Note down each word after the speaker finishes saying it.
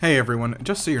Hey everyone,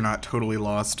 just so you're not totally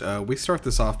lost, we start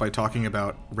this off by talking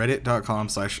about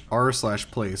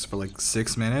reddit.com/r/place for like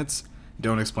 6 minutes.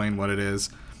 Don't explain what it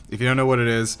is. If you don't know what it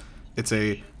is, it's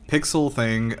a pixel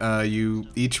thing.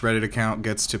 Each Reddit account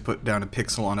gets to put down a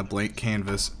pixel on a blank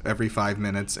canvas every 5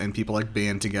 minutes, and people like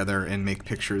band together and make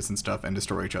pictures and stuff and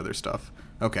destroy each other's stuff.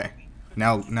 Okay,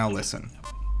 now listen.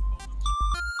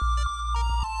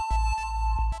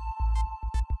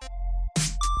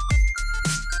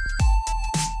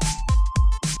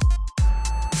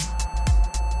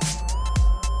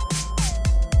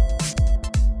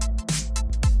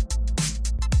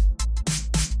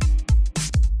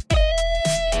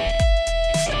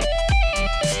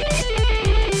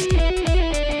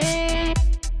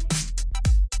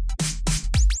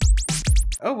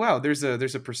 Oh wow, there's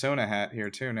a Persona hat here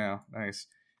too now. Nice.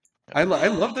 I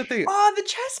love that they. Oh, the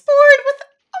chessboard with.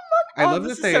 I Oh, love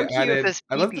this that is they so cute. added. This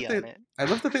I love BB that on they. it. I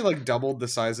love that they like doubled the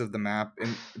size of the map,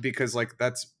 and because like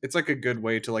it's like a good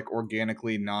way to like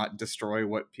organically not destroy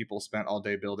what people spent all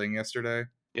day building yesterday.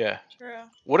 Yeah. True.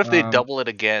 What if they Um, double it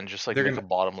again, just like they're make gonna a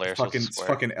bottom layer so Fucking it's square?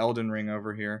 fucking Elden Ring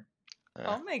over here. Yeah.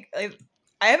 Oh my!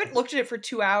 I haven't looked at it for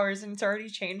 2 hours and it's already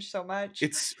changed so much.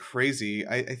 It's crazy.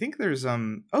 I think there's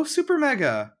Super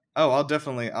Mega. Oh,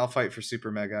 I'll fight for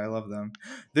Super Mega. I love them.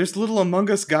 There's little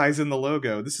Among Us guys in the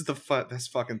logo. This is the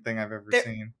best fucking thing I've ever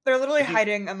seen. They're literally Did you-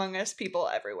 hiding among us people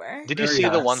everywhere. Did you Very see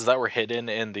the nice. ones that were hidden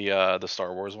in the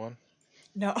Star Wars one?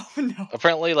 No, no.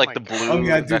 Apparently, like my the God. blue Oh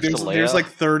yeah, dude. next to There's Leia. like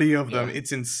 30 of them. Yeah.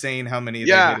 It's insane how many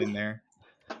Yeah. they hid in there.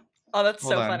 Oh, that's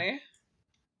Hold so on. funny.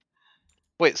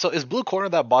 Wait, so is blue corner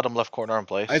that bottom left corner in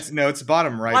place? It's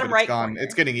bottom right, Bottom but it's right gone. corner.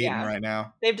 It's getting eaten Yeah. right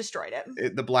now. They've destroyed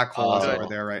it. The black hole is Oh. over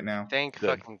there right now. Thank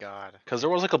Good. fucking God. Because there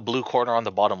was like a blue corner on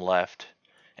the bottom left,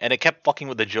 and it kept fucking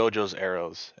with the JoJo's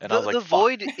arrows, and I was like, The "Fuck."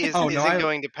 void is Oh, no, isn't I-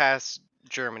 going to pass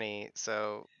Germany,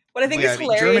 so What I think Yeah, is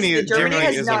hilarious Germany- is that Germany Germany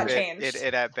has is not a- changed.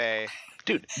 it at bay.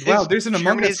 Dude. Wow, It's- there's an Among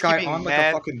Germany Us is guy keeping on like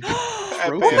mad- a fucking Oh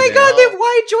trophy my there. god, they have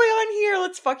Wide Joy on here.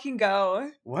 Let's fucking go.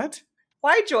 What?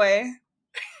 Wide Joy.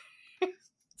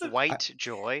 White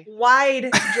joy. Wide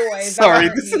Joy. Sorry,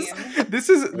 that's this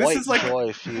our meme. White is like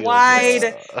joy feels,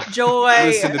 Wide Joy.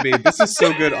 listen to me. This is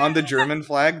so good. On the German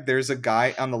flag, there's a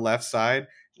guy on the left side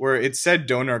where it said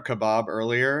Doner Kebab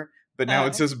earlier, but now Oh.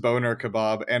 it says Boner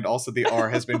Kebab, and also the R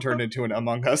has been turned into an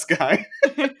Among Us guy.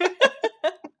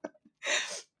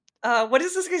 What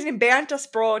is this guy's name?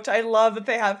 Bantasbrot. I love that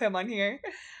they have him on here.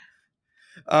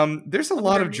 There's a On the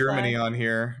lot of Germany Germany flag. on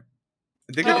here.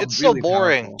 They Well, got it's so really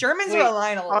boring. powerful. Germans Wait, are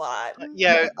online a lot.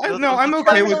 Yeah, I'm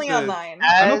okay with Definitely the. online.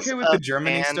 I'm as okay with a the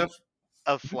Germany fan stuff.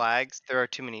 of flags, there were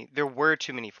too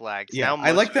many flags. Yeah, Now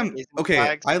I like most of it them. isn't Okay,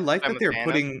 flags, I like which I'm that a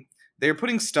fan of. they're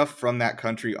putting stuff from that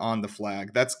country on the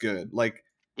flag. That's good. Like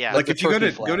Yeah, like the if you go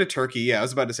Turkey to flag. Turkey, yeah, I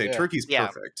was about to say Yeah. Turkey's Yeah.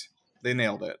 perfect. They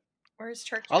nailed it. Where's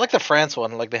Turkey? I like the France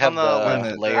one. Like they have On the the,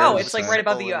 left, layers. Oh, it's like side. right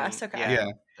above the Poland, US. Okay. yeah. Yeah,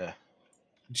 Yeah.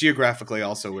 Geographically,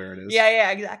 also where it is.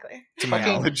 yeah, exactly. To my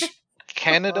Fucking- knowledge.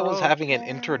 Canada was Oh, having an yeah.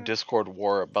 inter-Discord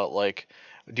war about like,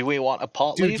 do we want a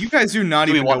pot Dude, leaf? you guys do not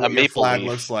Do we even know want a what your maple flag leaf?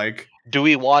 looks like. Do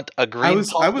we want a green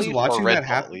pot I was leaf watching or a red that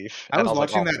pot hap- leaf? I And was like,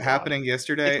 watching oh that my happening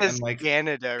yesterday, It says and like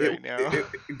Canada right now.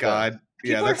 God,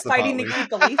 yeah, People are that's the pot fighting to leaf. keep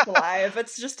the leaf alive.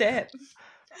 That's just it.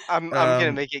 I'm gonna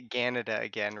Um, make it Canada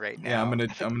again right now. Yeah, I'm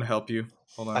gonna help you.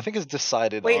 Hold on. I think it's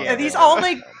decided. Wait, on, Yeah, are these yeah. all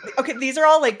like okay? These are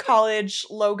all like college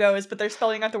logos, but they're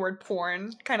spelling out the word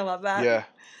porn. Kind of love that. Yeah,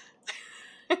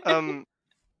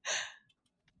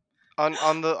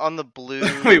 On the blue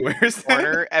Wait, where's that?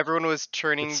 corner, everyone was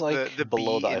turning It's, like, the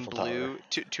below B the in Eiffel Tower. blue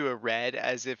to a red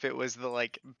as if it was the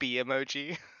like B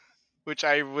emoji, which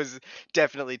I was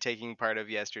definitely taking part of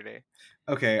yesterday.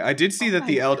 Okay, I did see Oh that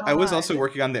my I was also God.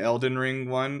 working on the Elden Ring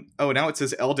one. Oh, now it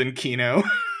says Elden Kino.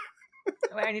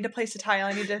 Wait, I need to place a tile.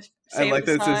 I need to I save like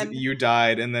the that it says sun. you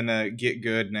died and then get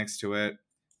good next to it.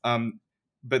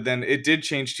 But then it did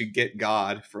change to get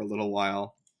God for a little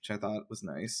while, which I thought was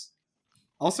nice.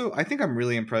 Also, I think I'm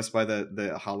really impressed by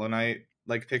the Hollow Knight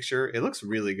like picture. It looks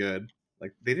really good.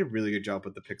 Like they did a really good job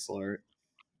with the pixel art.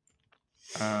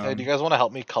 Hey, do you guys want to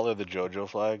help me color the JoJo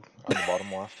flag on the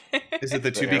bottom left? Is it the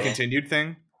the to be arrow? continued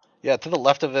thing? Yeah, to the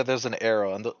left of it, there's an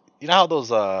arrow, and you know how those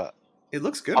It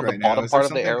looks good On the right now. bottom Is there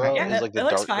part of the something arrow Yeah, happening? is like the it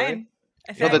looks dark gray? fine.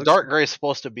 I no, think. the looks dark good. gray is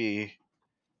supposed to be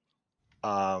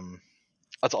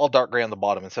it's all dark gray on the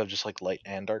bottom instead of just like light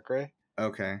and dark gray.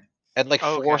 Okay. And like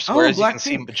Oh, four okay. squares, you can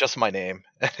Blackpink. see just my name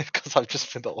because I've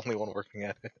just been the only one working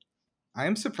at it. I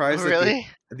am surprised Oh, that really?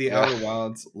 the Yeah. Outer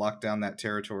Wilds locked down that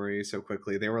territory so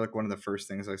quickly. They were like one of the first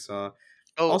things I saw.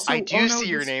 Oh, Also- I do oh, no, see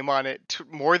your this- name on it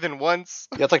more than once.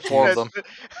 Yeah, it's like four of them.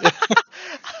 That's-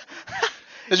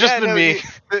 It's just been me.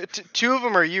 Two of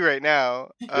them are you right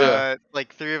now. Yeah.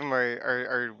 Like 3 of them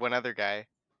are one other guy.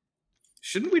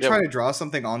 Shouldn't we Yeah. try to draw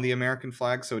something on the American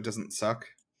flag so it doesn't suck?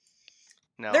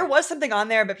 No. There was something on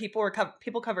there, but people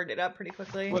covered it up pretty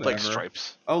quickly. What? Like Whatever.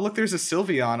 stripes. Oh, look, there's a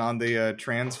Sylveon on the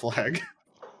trans flag.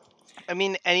 I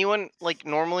mean, anyone like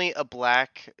normally a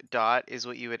black dot is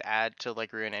what you would add to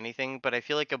like ruin anything, but I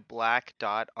feel like a black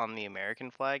dot on the American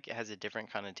flag has a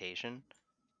different connotation.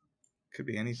 Could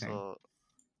be anything. So,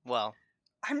 well,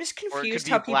 I'm just or it could confused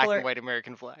be how a black people and are. white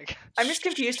American flag. I'm just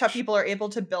confused how people are able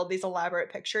to build these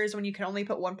elaborate pictures when you can only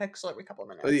put one pixel every couple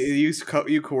of minutes.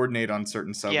 You coordinate on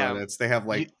certain subreddits. They have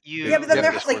like Yeah, but then Yeah,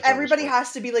 they're Discord like everybody servers,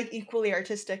 has to be like equally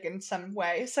artistic in some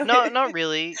way. So No, not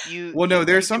really. well, no, you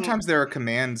there's can- sometimes there are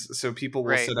commands, so people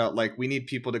will Right. set out like we need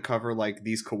people to cover like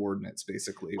these coordinates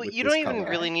basically. Well, with you this don't even color.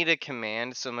 really need a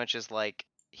command so much as like,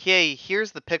 hey,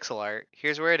 here's the pixel art.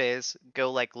 Here's where it is.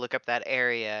 Go like look up that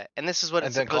area, and this is what And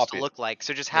it's then supposed copy to it. look like.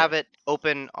 So just Yeah. have it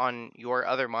open on your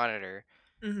other monitor,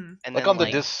 Mhm. and Like then on the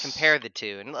like compare the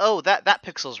two. And oh, that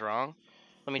pixel's wrong.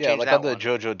 Let me Yeah, change like that on the one.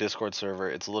 JoJo Discord server,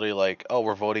 it's literally like, oh,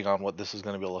 we're voting on what this is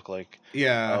gonna be look like.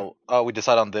 Yeah. Oh, we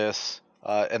decide on this,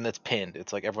 and it's pinned.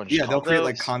 It's like everyone just Yeah, they'll create Although-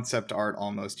 like concept art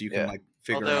almost. You can Yeah. like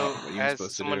figure Although, out what you're as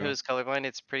supposed to someone do. who is colorblind,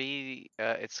 it's pretty.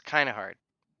 It's kind of hard.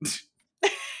 It's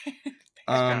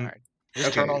kind of Um, hard.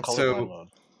 Just turn Okay, on colorblind so- mode.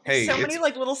 hey, so many it's-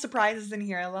 like little surprises in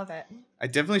here. I love it. I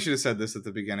definitely should have said this at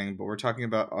the beginning, but we're talking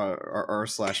about our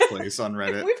slash place on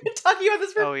Reddit. We've been talking about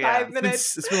this for Oh, yeah. 5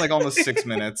 minutes. It's been like almost 6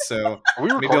 minutes, so Are we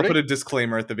maybe I'll recording? put a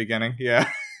disclaimer at the beginning. Yeah.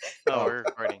 Oh, we're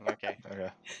recording. Okay. Okay.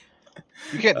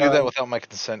 You can't do that Um, without my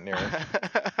consent, Nero.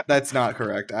 That's not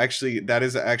correct. Actually, that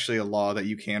is actually a law that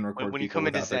you can record when you people come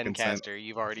into without their consent. Zencaster,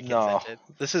 you've already No, consented.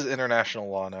 this is international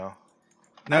law now.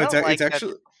 No, I it's, don't it's like that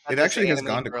actually That it this actually has anime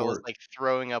gone to girl is, court. like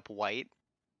throwing up white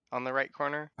on the right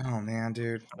corner. Oh man,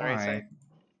 dude. On the right Why? side.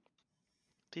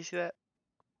 Do you see that?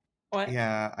 What?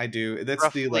 Yeah, I do. That's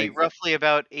Roughly, the like. roughly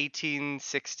about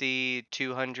 1860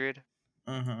 200.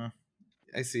 Mhm.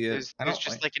 I see it. There's I there's don't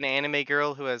just like. like an anime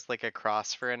girl who has like a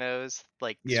cross for a nose,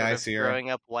 like Yeah, sort I of see her. throwing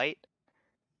up white.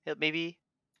 Maybe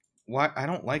Why? I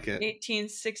don't like it.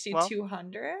 1860 Well-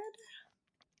 200.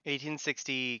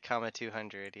 1860,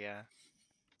 200. Yeah.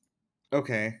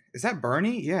 Okay, is that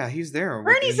Bernie? Yeah, he's there. with-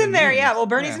 Bernie's the in there. Yeah. memes. Well,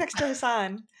 Bernie's Yeah. next to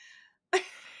Hassan.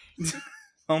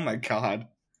 Oh my god.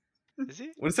 Is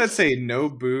he? What does that say? No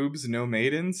boobs, no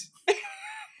maidens.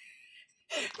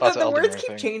 That's the Elden words Ring keep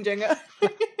thing. changing.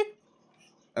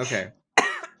 Okay.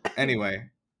 Anyway,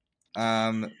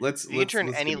 let's. If you can let's turn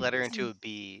let's any get into letter this. into a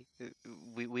B,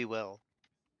 we will.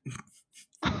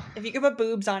 If you could put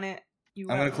boobs on it, you.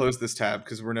 I'm gonna will. close this tab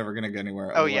because we're never gonna get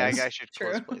anywhere. Oh yeah, otherwise. I should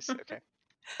close True. place. Okay.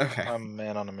 Okay. I'm a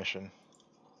man on a mission.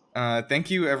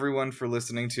 Thank you everyone for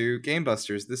listening to Game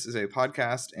Busters. This is a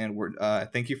podcast, and we're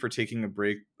thank you for taking a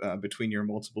break between your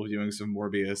multiple viewings of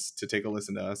Morbius to take a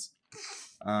listen to us.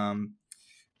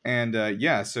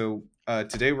 Yeah, so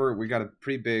today we got a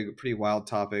pretty big, pretty wild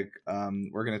topic.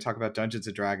 We're going to talk about Dungeons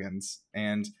and Dragons,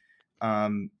 and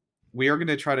we're going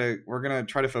to try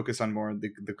to focus on more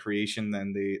the creation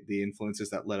than the influences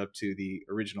that led up to the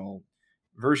original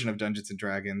version of Dungeons and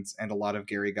Dragons, and a lot of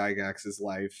Gary Gygax's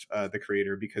life, the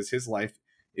creator, because his life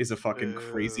is a fucking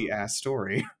crazy ass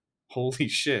story. Holy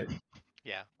shit.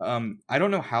 Yeah. I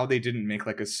don't know how they didn't make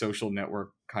like a Social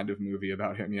Network kind of movie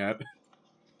about him yet,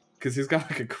 because he's got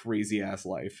like a crazy ass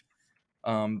life.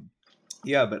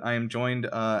 Yeah, but I am joined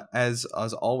as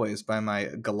always by my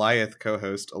Goliath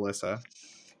co-host Alyssa.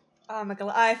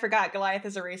 I forgot Goliath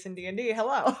is a race in D&D.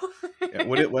 Hello. Yeah,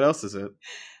 what else is it?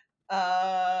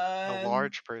 A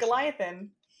large person. Goliathan.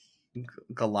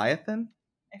 Goliathan?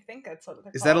 I think that's what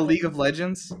they're Is that a called. League of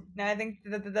Legends? No, I think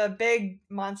the big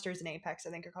monsters in Apex,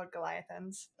 I think, are called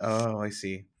Goliathans. Oh, I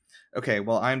see. Okay,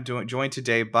 well, I'm joined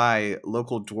today by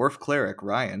local dwarf cleric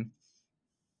Ryan.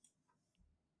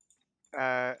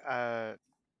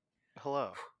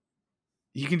 Hello.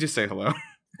 You can just say hello.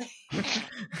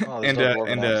 Oh, and there's no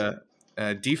dwarven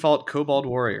accent. default kobold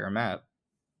warrior Matt.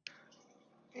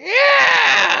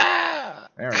 Yeah.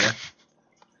 There we go.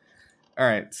 All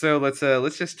right, so let's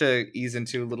just ease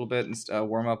into a little bit and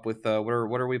warm up with what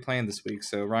are we playing this week?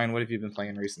 So Ryan, what have you been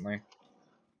playing recently?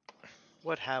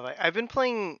 What have I? I've been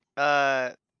playing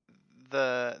the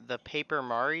Paper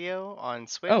Mario on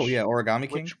Switch. Oh yeah, Origami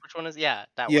King. Which one is that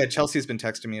Yeah, one? Chelsea's been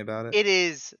texting me about it. It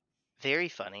is very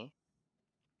funny.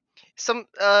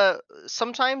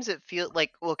 Sometimes it feels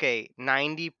like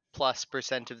 90+%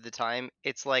 of the time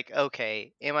it's like,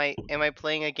 okay, am I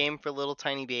playing a game for little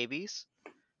tiny babies?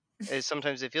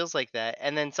 Sometimes it feels like that,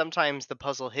 and then sometimes the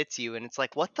puzzle hits you and it's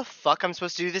like, what the fuck? I'm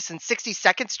supposed to do this in 60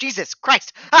 seconds? Jesus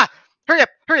Christ! hurry up,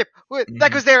 hurry up. That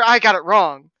Mhm. goes there. I got it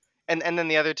wrong. And then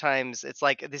the other times it's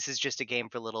like this is just a game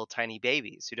for little tiny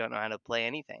babies who don't know how to play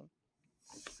anything.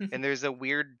 And there's a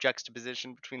weird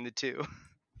juxtaposition between the two.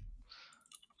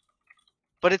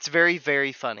 But it's very,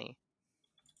 very funny.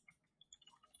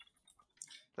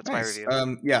 That's my Nice.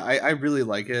 review. Yeah, I really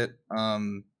like it.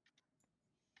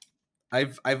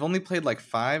 I've only played like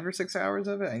 5 or 6 hours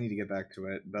of it. I need to get back to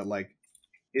it, but like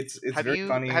it's Have very you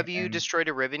funny and destroyed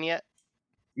a ribbon yet?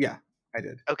 yeah, I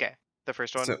did. Okay, the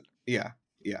first one. So yeah,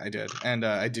 I did, and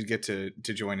I did get to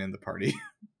join in the party.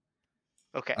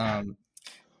 Okay.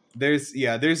 This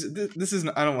is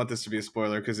I don't want this to be a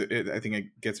spoiler because I think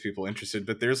it gets people interested,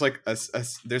 but there's like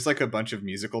there's like a bunch of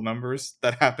musical numbers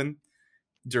that happen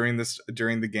during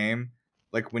the game,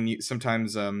 like when you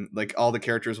sometimes like all the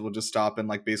characters will just stop and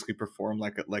like basically perform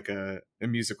like a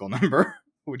musical number,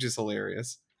 which is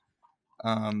hilarious.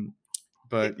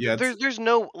 But yeah, there's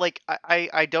no like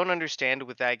I don't understand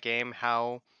with that game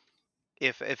how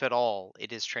if at all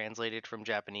it is translated from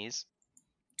Japanese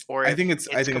or I if think it's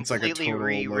like a completely total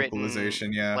rewritten.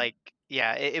 localization. Yeah, Like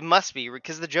yeah, it must be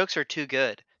because the jokes are too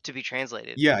good to be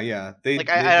translated. yeah. Like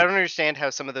I don't understand how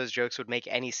some of those jokes would make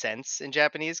any sense in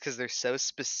Japanese because they're so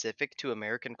specific to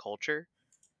American culture.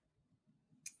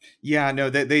 Yeah, no,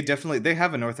 they definitely they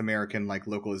have a North American like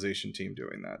localization team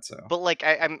doing that. So, But like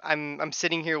I'm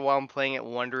sitting here while I'm playing it,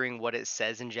 wondering what it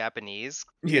says in Japanese.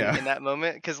 yeah, In that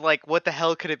moment, because like, what the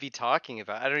hell could it be talking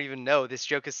about? I don't even know. This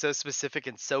joke is so specific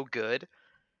and so good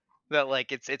that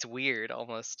like it's weird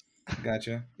almost.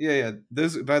 gotcha. Yeah.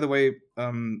 Those, by the way,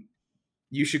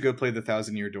 you should go play the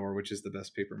Thousand Year Door, which is the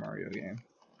best Paper Mario game.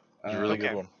 It's a really Okay.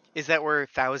 good one. Is that where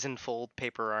thousand-fold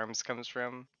paper arms comes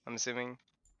from? I'm assuming.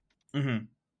 Mm-hmm.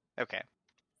 Okay.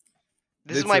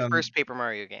 This is It's, my first Paper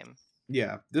Mario game.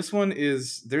 Yeah, this one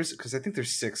is because I think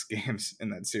there's 6 games in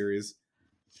that series.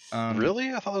 Really?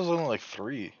 I thought there was only like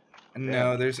 3.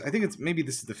 No, I think it's maybe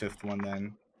this is the 5th one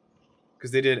then,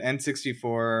 because they did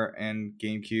N64 and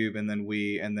GameCube and then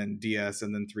Wii and then DS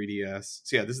and then 3DS.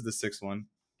 So yeah, this is the 6th one.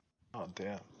 Oh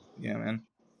damn. Yeah,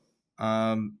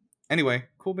 man. Anyway,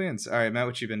 cool bands. All right, Matt,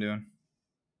 what you been doing?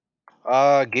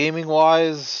 Gaming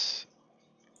wise,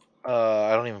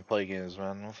 I don't even play games,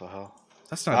 man. What the hell?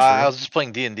 That's not I true. was just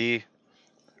playing D&D.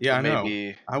 Yeah, I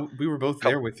maybe... know. We were both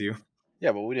there with you.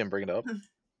 Yeah, but we didn't bring it up.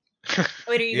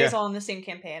 Wait, are you guys all in the same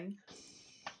campaign?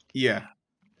 Yeah,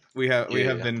 we have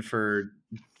been for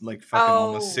like fucking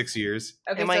almost 6 years.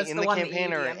 Okay, Am so I it's in the the one that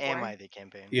campaign you or DM am for. I the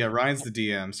campaign? Yeah, Ryan's the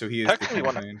DM, so he is the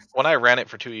Technically, campaign. when I ran it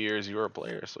for 2 years, you were a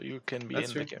player, so you can be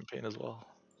That's in the true. campaign as well.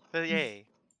 Yay.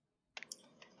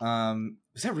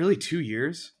 Is that really 2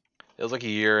 years? It was like a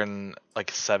year and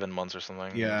like 7 months or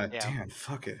something. Yeah, Yeah. damn,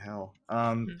 fuck it, hell.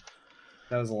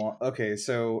 That was a long. Okay,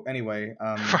 so anyway,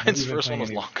 Ryan's first one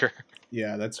was longer.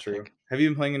 Yeah, that's I true. think. Have you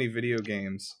been playing any video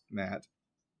games, Matt?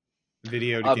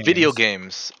 Video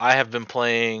games. I have been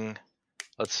playing.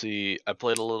 Let's see. I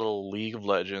played a little League of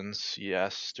Legends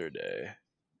yesterday.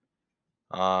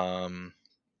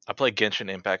 I played Genshin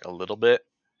Impact a little bit.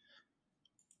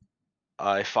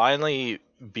 I finally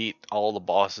beat all the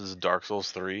bosses Dark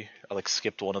Souls 3. I like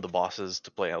skipped one of the bosses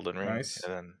to play Elden Ring. Nice.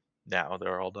 And then now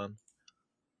they're all done.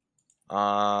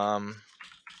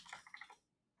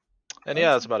 And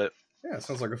yeah, that's about it. Yeah,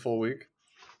 sounds like a full week.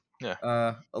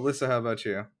 Yeah. Alyssa, how about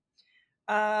you?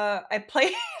 I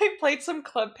played some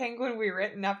Club Penguin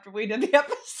Rewritten after we did the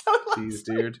episode last Jeez,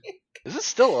 dude. week. Is it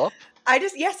still up?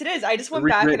 Yes, it is. I just went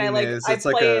back and I It's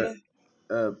played. like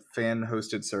a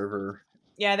fan-hosted server.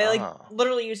 Yeah, they Oh.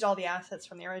 literally used all the assets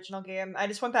from the original game. I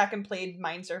just went back and played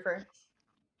Minesurfer.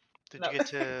 Did you get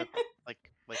to like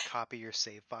copy your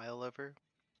save file over?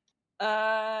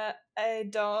 I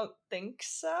don't think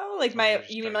so. Like So you're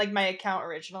you mean just like my account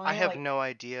originally? I have like, no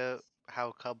idea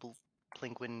how Cub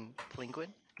Plinguin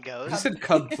goes. You said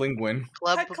Cub Penguin.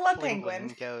 Club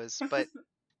Penguin goes, but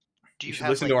do You you should have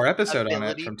listen like, to our episode on it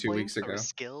ability from 2 weeks points or ago.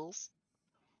 skills?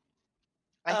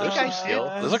 There's some skill.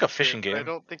 There's like a fishing but I game.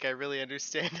 don't think I really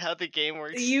understand how the game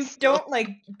works. You still. don't like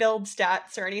build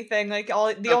stats or anything. Like the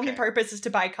only Okay. purpose is to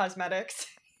buy cosmetics.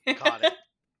 Got it.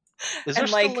 Is there and,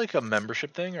 still like- like a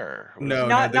membership thing or what is No, it?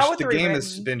 Not with the the game has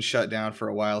rewritten. been shut down for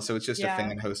a while, so it's just Yeah. a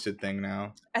fan-hosted thing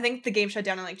now. I think the game shut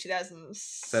down in like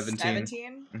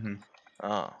 2017. Mm-hmm.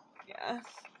 Oh. Yeah.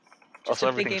 Oh, so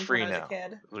a big everything's game free when I was now. a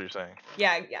kid. Is what you're saying?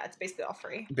 Yeah, it's basically all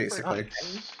free. for Basically.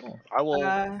 fun. Cool. I will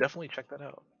Uh, definitely check that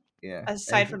out. Yeah.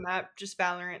 Aside from that, just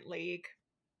Valorant, League,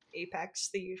 Apex,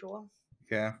 the usual.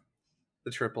 Yeah,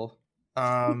 the triple. The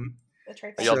Are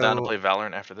y'all down to So- play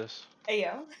Valorant after this?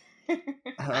 Ayo.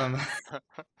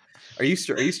 Are you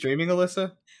streaming,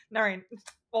 Alyssa? No, right.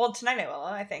 Well, tonight I will.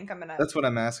 I think I'm gonna. That's what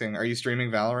I'm asking. Are you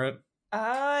streaming Valorant?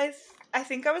 I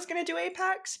think I was gonna do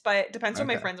Apex, but it depends what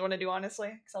my Okay. friends want to do, honestly.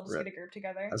 Because I'll just Right. get a group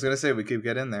together. I was gonna say we could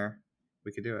get in there.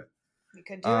 We could do it. We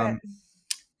could do it.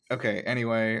 Okay.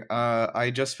 Anyway,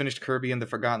 I just finished Kirby and the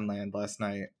Forgotten Land last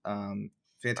night.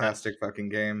 Fantastic fucking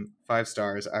game. 5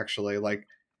 stars actually. Like,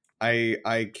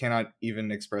 I cannot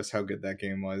even express how good that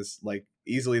game was. Like,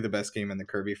 easily the best game in the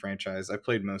Kirby franchise. I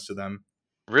played most of them.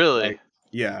 Really? Like,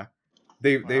 yeah.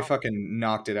 They Wow. fucking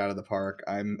knocked it out of the park.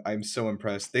 I'm so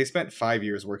impressed. They spent 5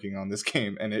 years working on this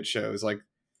game, and it shows. Like,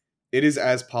 it is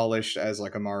as polished as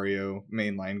like a Mario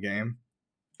mainline game.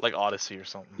 Like Odyssey or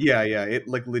something. Yeah, it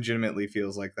like legitimately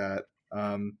feels like that.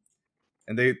 And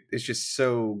it's just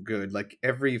so good. Like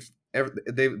every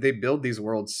they build these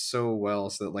worlds so well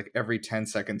so that like every 10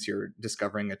 seconds you're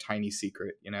discovering a tiny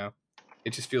secret, you know?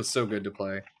 It just feels so good to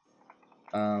play.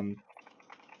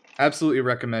 Absolutely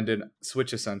recommended.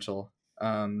 Switch essential.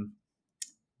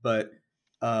 But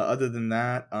other than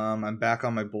that, I'm back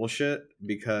on my bullshit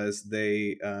because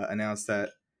they announced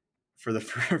that for the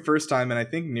first time in I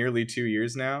think nearly 2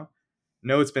 years now.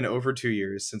 No, it's been over 2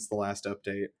 years since the last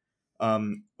update.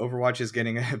 Overwatch is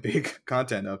getting a big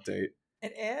content update.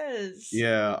 It is.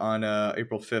 Yeah, on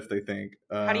April 5th, I think.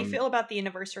 How do you feel about the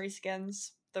anniversary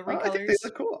skins? The recolors?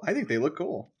 I think they look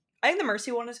cool. I think the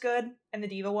Mercy one is good, and the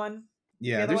Diva one.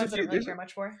 Yeah, the other ones I don't really care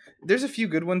much for. There's a few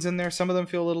good ones in there. Some of them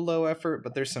feel a little low effort,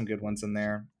 but there's some good ones in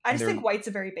there. I just think white's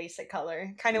a very basic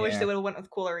color. Kind of wish they would have went with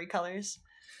cooler colors.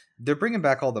 They're bringing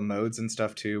back all the modes and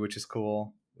stuff too, which is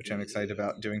cool. Which I'm excited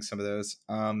about doing some of those.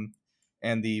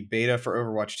 And the beta for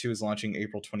Overwatch 2 is launching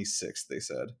April 26th. They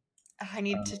said. I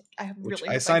need to. I really.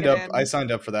 I signed up. I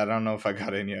signed up for that. I don't know if I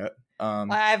got in yet.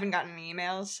 I haven't gotten any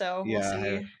emails, so we'll see. I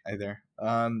haven't either.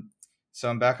 So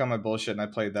I'm back on my bullshit, and I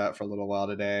played that for a little while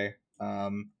today.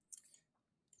 And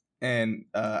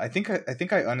I think I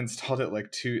uninstalled it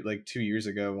like 2 years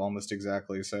ago, almost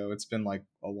exactly. So it's been like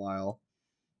a while.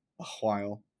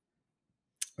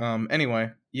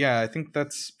 Anyway, yeah, I think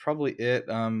that's probably it.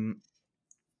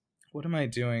 What am I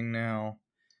doing now?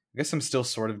 I guess I'm still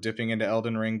sort of dipping into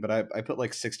Elden Ring, but I put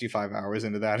like 65 hours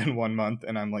into that in 1 month,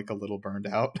 and I'm like a little burned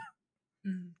out.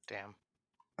 Damn.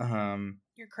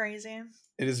 You're crazy.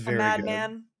 It is very a good.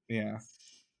 madman. Yeah,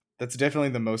 that's definitely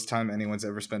the most time anyone's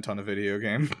ever spent on a video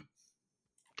game.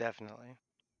 Definitely.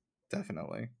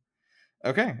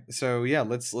 Okay, so yeah,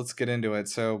 let's get into it.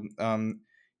 So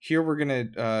here we're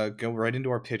gonna go right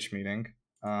into our pitch meeting.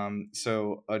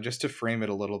 So just to frame it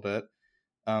a little bit,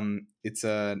 it's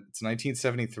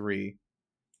 1973.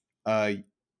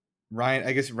 Ryan,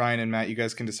 I guess Ryan and Matt, you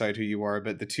guys can decide who you are,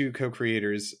 but the two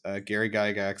co-creators, Gary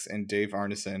Gygax and Dave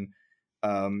Arneson,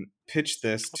 pitched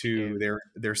this to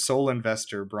their sole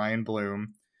investor, Brian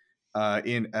Bloom,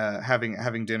 in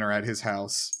having dinner at his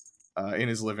house, in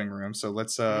his living room. So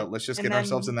let's just get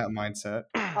ourselves in that mindset.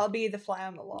 I'll be the fly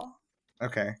on the wall.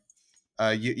 Okay.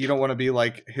 You don't want to be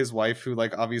like his wife, who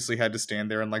like obviously had to stand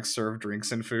there and like serve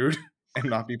drinks and food and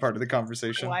not be part of the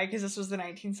conversation. Why? Because this was the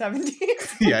 1970s.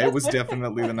 Yeah, it was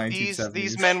definitely the 1970s.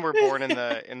 These men were born in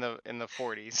the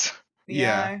 40s.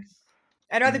 Yeah.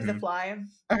 I'd rather be the fly.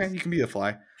 Okay, you can be the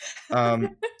fly.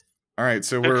 All right,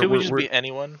 so Could we just be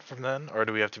anyone from then, or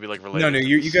do we have to be like related? No,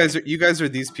 you guys are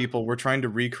these people. We're trying to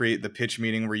recreate the pitch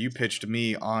meeting where you pitched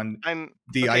me on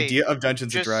the idea of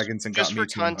Dungeons and Dragons and got me to.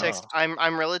 Just for context,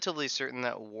 I'm relatively certain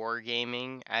that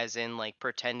wargaming, as in like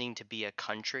pretending to be a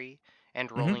country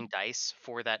and rolling dice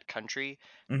for that country,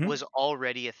 was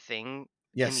already a thing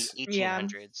in the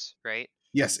 1800s, right?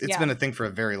 Yes, it's been a thing for a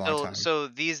very long time. So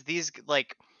these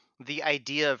like the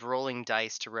idea of rolling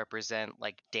dice to represent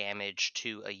like damage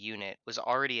to a unit was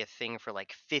already a thing for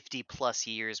like 50 plus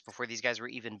years before these guys were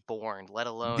even born, let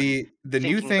alone the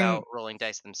new thing about rolling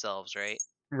dice themselves, right?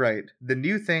 Right. The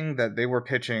new thing that they were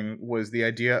pitching was the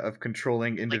idea of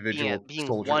controlling individual being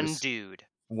soldiers.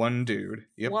 One dude.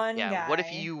 Yep. One guy. What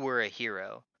if you were a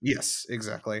hero? Yes,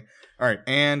 exactly. All right,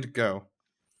 and go.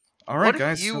 All right,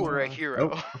 guys. If you were a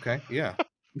hero? Oh, okay, yeah.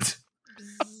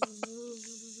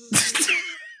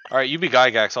 All right, you be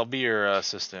Gygax. I'll be your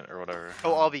assistant or whatever.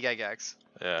 Oh, I'll be Gygax.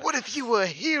 Yeah. What if you were a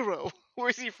hero?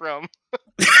 Where's he from?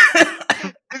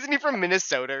 Isn't he from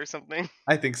Minnesota or something?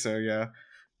 I think so. Yeah.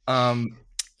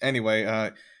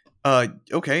 Anyway.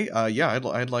 Okay. Yeah.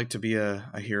 I'd like to be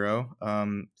a hero.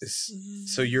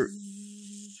 So you're.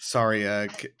 Sorry.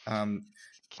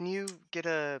 Can you get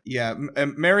a? Yeah,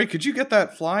 Mary. Could you get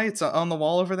that fly? It's on the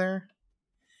wall over there.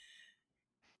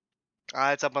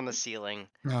 It's up on the ceiling.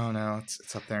 No,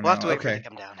 it's up there now. We'll have to wait for it to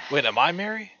come down. Wait, am I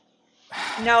Mary?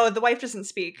 No, the wife doesn't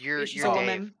speak. She's a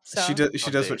woman. So. She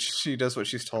does what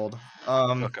she's told.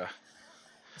 Okay.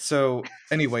 So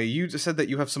anyway, you just said that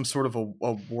you have some sort of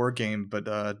a war game,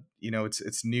 but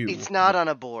it's new. It's not on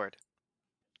a board.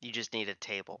 You just need a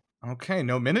table. Okay,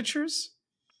 no miniatures?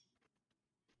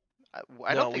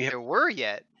 I don't think there were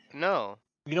yet. No.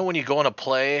 When you go on a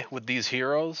play with these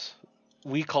heroes,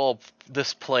 we call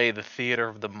this play the theater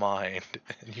of the mind,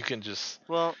 and you can just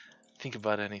think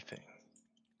about anything.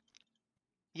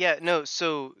 Yeah, no,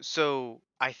 so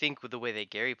I think with the way that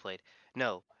Gary played,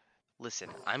 no, listen,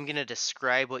 I'm gonna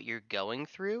describe what you're going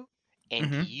through,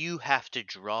 and you have to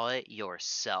draw it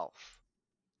yourself.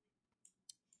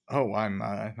 Oh, I'm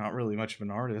not really much of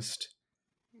an artist.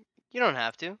 You don't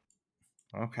have to.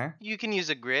 Okay. You can use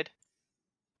a grid.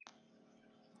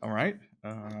 All right.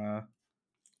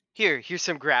 Here's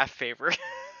some graph paper.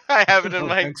 I have it in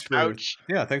my pouch.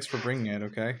 Thanks for bringing it.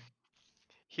 Okay.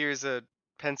 Here's a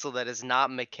pencil that is not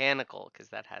mechanical because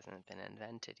that hasn't been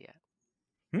invented yet.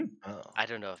 I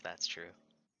don't know if that's true.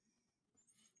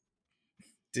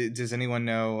 Does anyone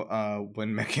know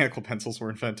when mechanical pencils were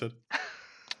invented?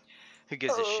 Who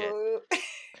gives a shit?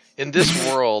 In this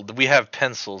world, we have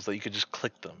pencils that you could just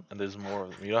click them, and there's more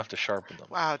of them. You don't have to sharpen them.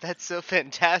 Wow, that's so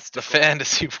fantastic. The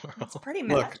fantasy world. It's pretty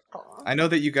magical. Look, I know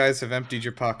that you guys have emptied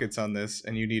your pockets on this,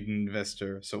 and you need an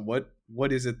investor. So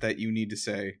what is it that you need to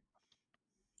say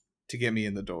to get me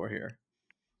in the door here?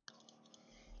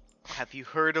 Have you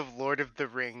heard of Lord of the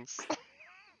Rings?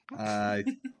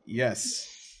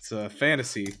 Yes. It's a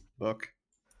fantasy book.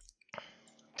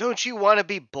 Don't you want to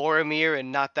be Boromir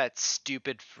and not that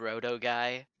stupid Frodo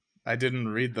guy? I didn't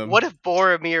read them. What if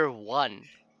Boromir won?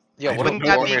 Yeah, what if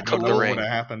Boromir took the ring? What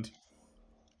happened?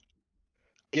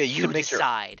 Yeah, you can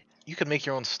decide. You can make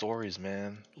your own stories,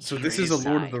 man. So this is a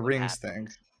Lord of the Rings thing.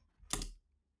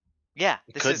 Yeah,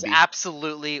 this is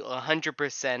absolutely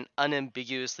 100%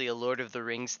 unambiguously a Lord of the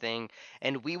Rings thing,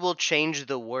 and we will change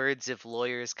the words if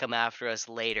lawyers come after us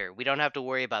later. We don't have to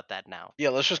worry about that now. Yeah,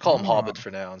 let's just call them hobbits for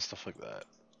now and stuff like that.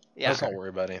 Yeah. Let's not worry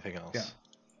about anything else. Yeah.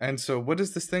 And so what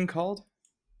is this thing called?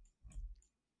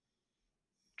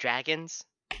 Dragons?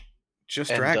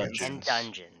 Just dragons. And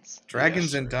dungeons.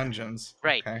 Dragons and dungeons.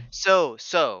 Right. Okay. So,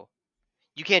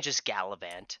 you can't just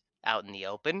gallivant out in the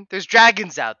open. There's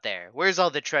dragons out there. Where's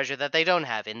all the treasure that they don't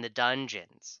have? In the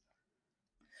dungeons.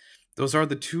 Those are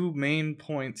the two main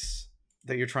points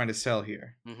that you're trying to sell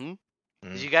here.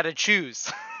 Because you gotta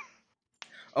choose.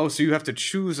 Oh, so you have to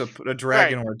choose a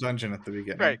dragon or a dungeon at the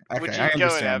beginning. Right. Okay, I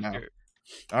understand now.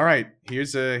 All right,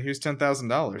 here's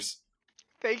 $10,000.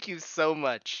 Thank you so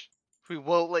much. We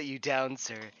won't let you down,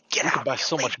 sir. Get out! You can buy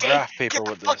so much graph paper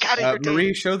with this.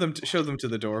 Marie, show them to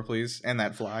the door, please, and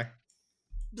that fly.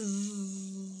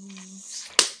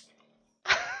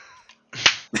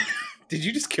 Did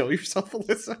you just kill yourself,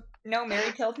 Alyssa? No,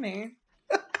 Mary killed me.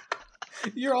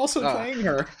 You're also playing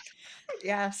her.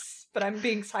 Yes, but I'm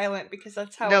being silent because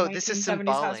that's how no, a 1970s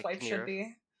housewife should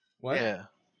be. What? Yeah.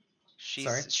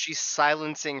 She's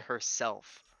silencing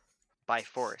herself by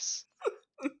force.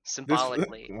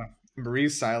 Symbolically.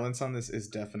 Marie's silence on this is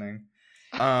deafening.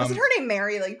 Isn't her name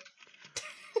Mary? Like,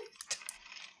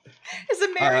 is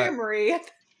it Mary or Marie?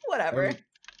 Whatever.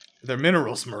 They're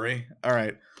minerals, Marie. All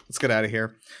right, let's get out of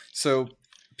here. So,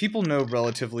 people know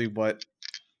relatively what.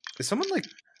 Is someone like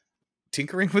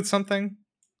tinkering with something?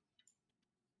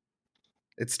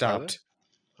 It stopped.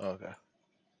 Oh, okay.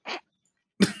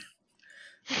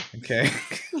 Okay.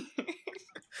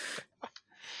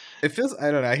 It feels. I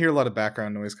don't know. I hear a lot of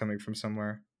background noise coming from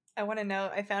somewhere. I want to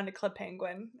know. I found a Club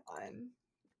Penguin on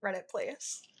Reddit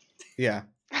Place. Yeah,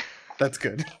 that's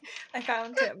good. I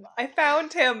found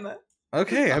him.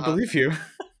 Okay, I believe you.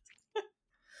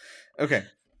 Okay.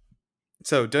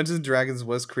 So, Dungeons & Dragons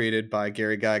was created by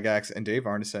Gary Gygax and Dave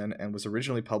Arneson and was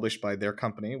originally published by their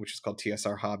company, which is called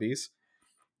TSR Hobbies.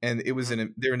 And it was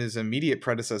they're in his immediate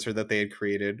predecessor that they had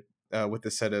created with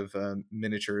a set of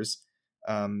miniatures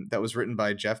that was written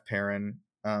by Jeff Perrin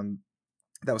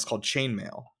that was called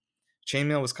Chainmail.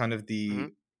 Chainmail was kind of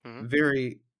the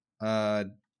very...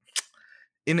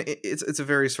 it's a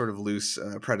very sort of loose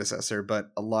predecessor,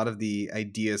 but a lot of the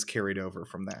ideas carried over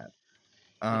from that.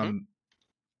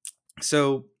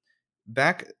 So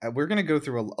back, we're going to go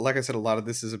through, like I said, a lot of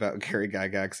this is about Gary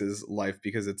Gygax's life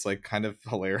because it's like kind of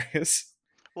hilarious.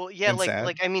 Well, yeah,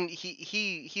 like I mean,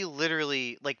 he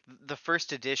literally, like, the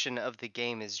first edition of the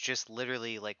game is just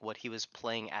literally like what he was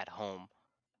playing at home.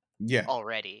 Yeah.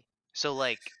 Already. So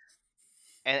like,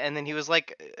 and then he was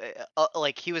like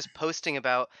he was posting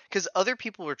about, because other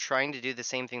people were trying to do the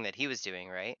same thing that he was doing,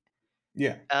 right?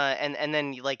 Yeah. And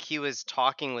then like he was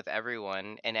talking with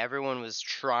everyone, and everyone was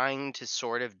trying to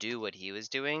sort of do what he was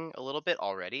doing a little bit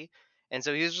already. And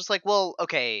so he was just like, well,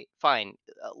 okay, fine.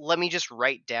 Let me just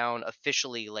write down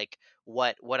officially like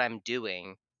what I'm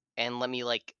doing, and let me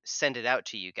like send it out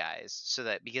to you guys, so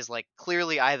that, because like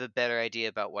clearly I have a better idea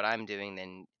about what I'm doing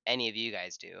than any of you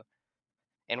guys do,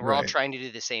 and we're all trying to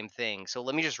do the same thing. So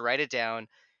let me just write it down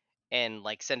and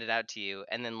like send it out to you,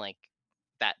 and then like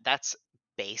that's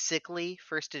basically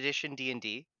first edition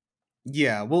D&D.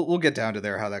 Yeah, we'll get down to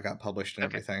there, how that got published and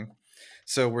everything.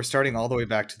 So we're starting all the way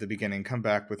back to the beginning. Come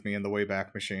back with me in the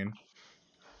Wayback Machine.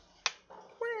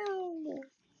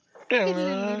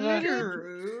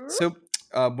 So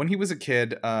when he was a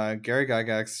kid, Gary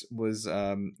Gygax was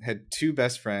had two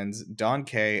best friends, Don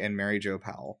Kay and Mary Jo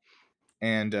Powell.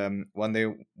 And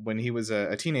when he was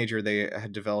a teenager, they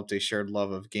had developed a shared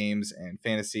love of games and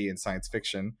fantasy and science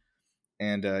fiction.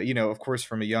 And of course,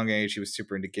 from a young age, he was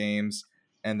super into games.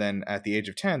 And then at the age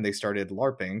of 10, they started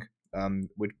LARPing,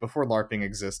 which before LARPing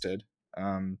existed.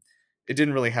 It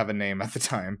didn't really have a name at the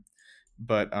time,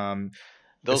 but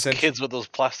those kids with those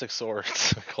plastic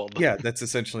swords called them. Yeah, that's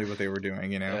essentially what they were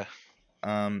doing, Yeah.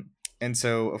 And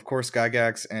so, of course,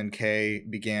 Gygax and Kay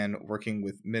began working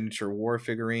with miniature war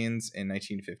figurines in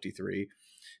 1953.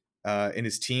 In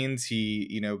his teens,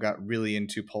 he got really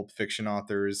into pulp fiction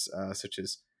authors such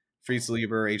as Fritz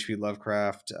Leiber, H.P.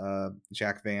 Lovecraft,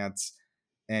 Jack Vance,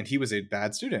 and he was a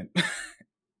bad student.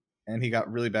 And he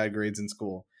got really bad grades in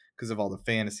school because of all the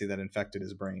fantasy that infected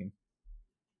his brain.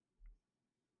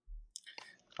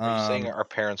 Are you saying our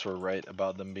parents were right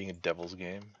about them being a devil's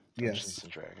game? Dungeons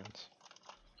and Dragons.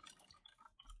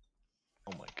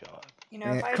 Oh my god.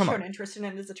 If I had shown interest in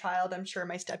it as a child, I'm sure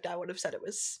my stepdad would have said it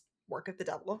was work of the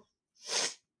devil.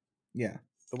 Yeah.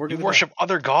 You worship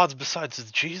other gods besides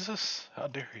Jesus? How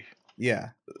dare you? Yeah.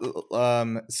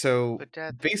 So but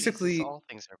Dad, basically, Jesus, all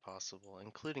things are possible,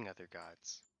 including other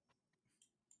gods.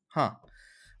 Huh.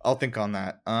 I'll think on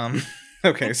that.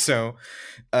 Okay, so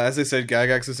as I said,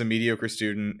 Gygax was a mediocre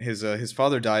student. His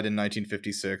father died in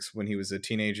 1956 when he was a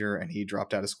teenager, and he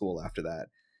dropped out of school after that.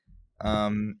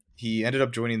 He ended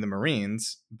up joining the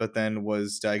Marines, but then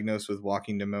was diagnosed with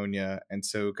walking pneumonia, and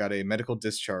so got a medical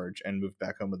discharge and moved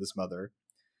back home with his mother.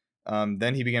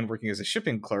 Then he began working as a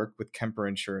shipping clerk with Kemper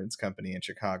Insurance Company in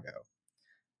Chicago.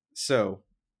 So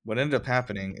what ended up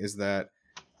happening is that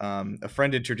a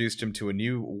friend introduced him to a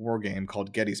new war game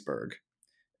called Gettysburg.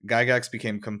 Gygax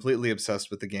became completely obsessed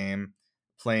with the game,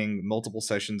 playing multiple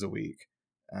sessions a week.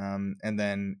 And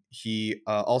then he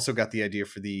also got the idea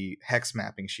for the hex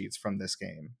mapping sheets from this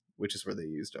game, which is where they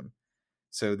used them.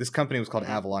 So this company was called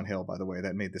Avalon Hill, by the way,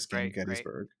 that made this game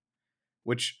Gettysburg,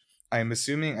 which I'm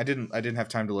assuming I didn't have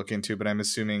time to look into, but I'm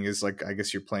assuming is like, I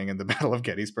guess you're playing in the Battle of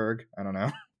Gettysburg. I don't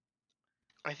know.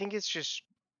 I think it's just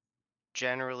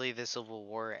generally the Civil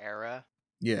War era.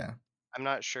 Yeah. I'm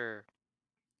not sure.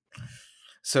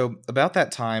 So about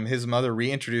that time, his mother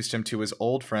reintroduced him to his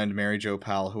old friend Mary Jo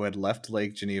Powell, who had left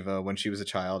Lake Geneva when she was a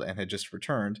child and had just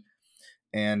returned.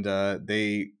 And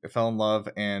they fell in love,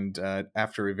 and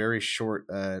after a very short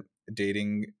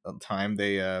dating time,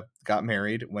 they got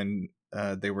married when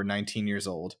they were 19 years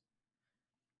old.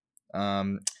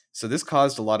 So this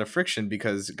caused a lot of friction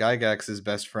because Gygax's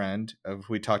best friend, who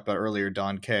we talked about earlier,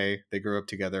 Don Kay, they grew up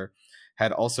together,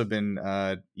 had also been,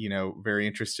 very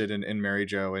interested in Mary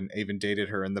Jo and even dated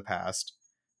her in the past.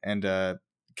 And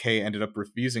Kay ended up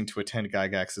refusing to attend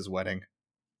Gygax's wedding.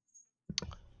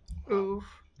 Ooh.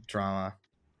 Drama.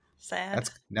 Sad.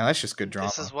 That's just good drama.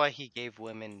 This is why he gave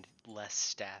women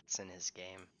less stats in his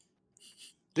game.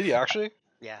 Did he actually?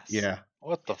 Yes. Yeah.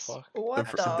 What the fuck?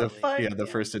 What the fuck? Yeah, the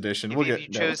first edition. If you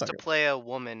chose to play a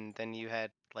woman, then you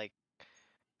had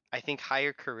I think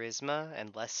higher charisma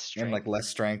and less strength. And less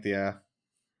strength, yeah.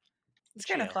 It's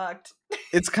kind of fucked.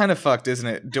 It's kind of fucked, isn't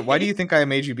it? Why do you think I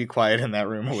made you be quiet in that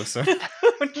room, Alyssa?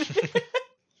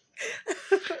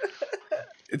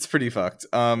 It's pretty fucked.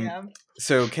 Yeah.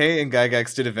 So Kay and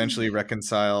Gygax did eventually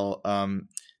reconcile,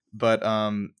 but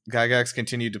Gygax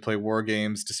continued to play war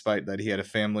games despite that he had a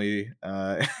family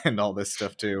and all this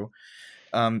stuff too.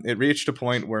 It reached a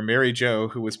point where Mary Jo,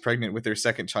 who was pregnant with their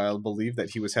second child, believed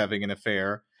that he was having an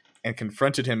affair and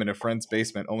confronted him in a friend's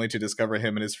basement, only to discover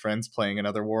him and his friends playing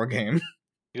another war game.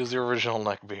 He was the original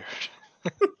Neckbeard.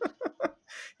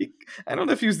 I don't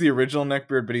know if he was the original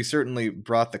Neckbeard, but he certainly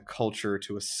brought the culture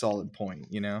to a solid point,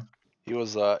 He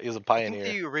was a pioneer. I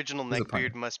think the original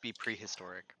Neckbeard must be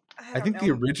prehistoric. I think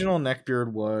the original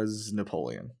Neckbeard was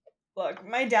Napoleon. Look,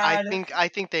 my dad... I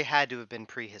think they had to have been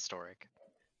prehistoric.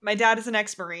 My dad is an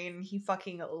ex-Marine. He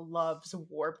fucking loves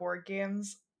war board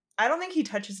games. I don't think he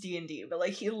touches D&D, but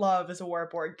he loves war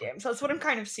board games. So that's what I'm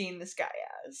kind of seeing this guy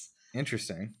as.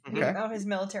 Interesting. Even though his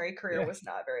military career was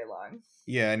not very long.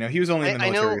 Yeah, no, he was only in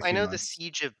the military. I know the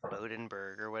Siege of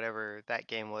Bodenberg or whatever that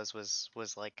game was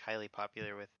highly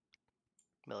popular with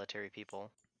military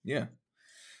people. Yeah.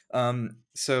 Gygax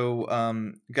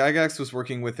was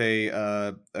working with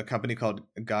a company called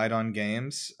Guidon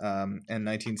Games in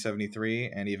 1973,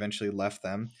 and he eventually left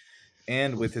them.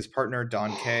 And with his partner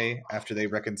Don Kay, after they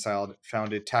reconciled,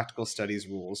 founded Tactical Studies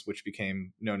Rules, which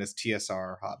became known as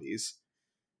TSR Hobbies.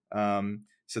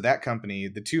 So that company,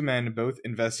 the two men both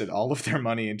invested all of their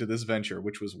money into this venture,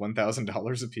 which was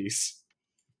 $1,000 apiece.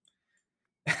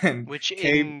 And which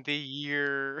in the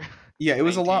year, yeah, it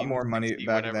was a lot more money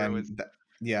back then.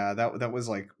 That was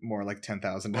like more like $10,000.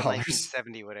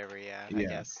 1970, whatever. Yeah, I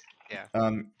guess. Yeah.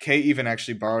 Kay even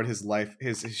actually borrowed his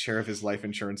share of his life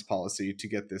insurance policy to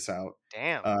get this out.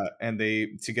 Damn. And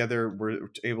they together were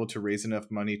able to raise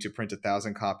enough money to print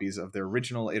 1,000 copies of their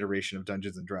original iteration of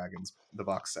Dungeons and Dragons, the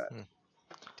box set.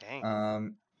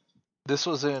 Dang. This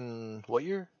was in what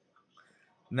year?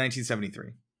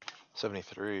 1973.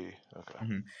 73. Okay.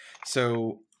 Mm-hmm.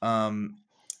 So,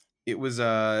 it was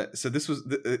so this was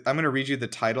I'm going to read you the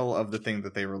title of the thing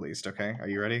that they released. Okay, are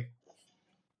you ready?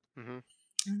 Mm-hmm.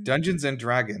 Dungeons and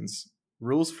Dragons: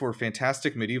 Rules for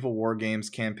Fantastic Medieval War Games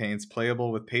Campaigns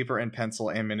Playable with Paper and Pencil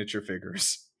and Miniature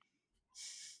Figures.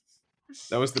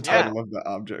 That was the title of the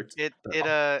object.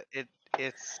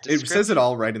 It says it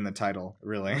all right in the title,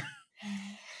 really.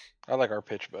 I like our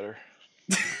pitch better.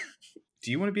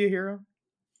 Do you want to be a hero?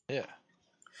 Yeah.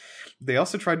 They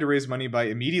also tried to raise money by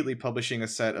immediately publishing a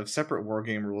set of separate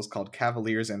wargame rules called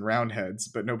Cavaliers and Roundheads,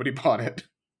 but nobody bought it.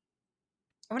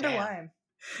 I wonder why.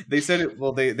 They said it.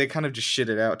 Well, they kind of just shit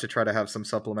it out to try to have some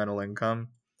supplemental income.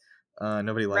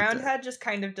 Nobody liked Roundhead it. just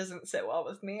kind of doesn't sit well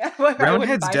with me.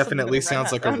 Roundheads definitely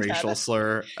sounds like a racial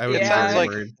slur. It sounds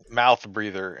like mouth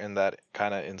breather in that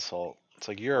kind of insult. It's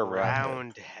like you're a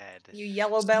roundhead. You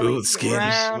yellow belly,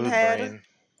 roundhead.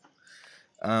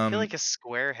 I feel like a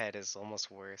square head is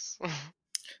almost worse.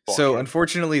 So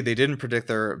unfortunately, they didn't predict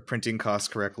their printing costs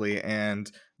correctly,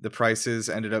 and the prices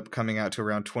ended up coming out to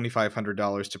around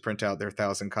 $2,500 to print out their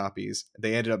 1,000 copies.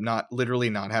 They ended up not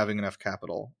having enough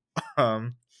capital.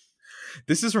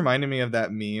 This is reminding me of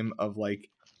that meme of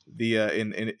like the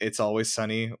in It's Always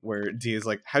Sunny, where D is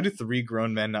like, how do 3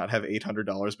 grown men not have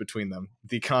 $800 between them?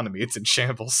 The economy, it's in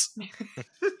shambles.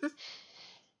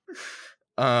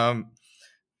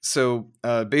 So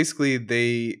basically,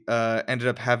 they ended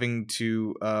up having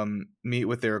to meet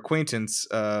with their acquaintance,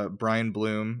 Brian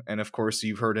Bloom. And of course,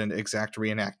 you've heard an exact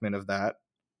reenactment of that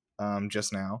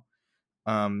just now.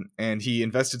 And he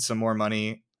invested some more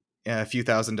money, a few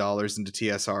 $1,000s into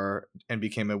TSR, and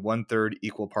became a 1/3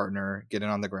 equal partner, getting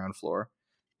on the ground floor.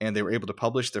 And they were able to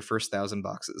publish their first 1,000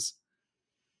 boxes.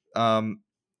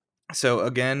 So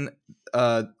again,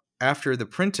 after the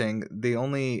printing, they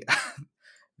only...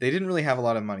 they didn't really have a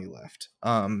lot of money left.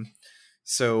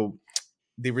 So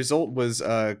the result was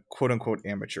quote unquote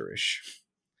amateurish.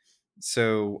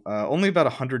 So only about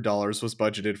 $100 was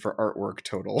budgeted for artwork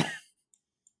total.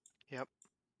 Yep.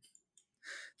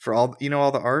 For all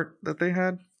all the art that they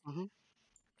had. Mm-hmm.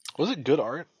 Was it good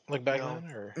art like back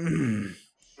then? Or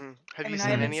have you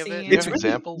seen any of it? It's really,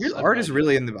 examples. Art is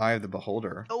really in the eye of the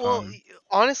beholder. Well,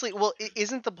 honestly,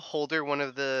 isn't the Beholder one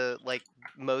of the like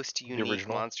most unique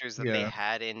monsters that they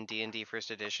had in D&D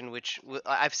First Edition? Which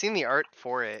I've seen the art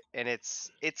for it, and it's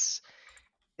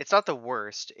not the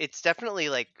worst. It's definitely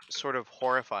like sort of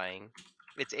horrifying.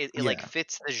 It like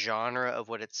fits the genre of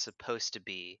what it's supposed to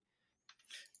be.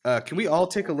 Can we all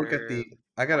take a look at the?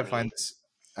 I gotta find this.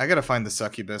 I gotta find the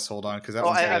succubus. Hold on, because that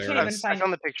one's hilarious. I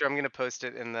found the picture. I'm gonna post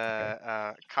it in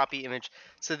the copy image.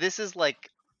 So this is like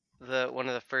one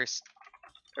of the first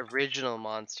original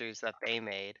monsters that they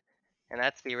made, and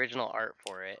that's the original art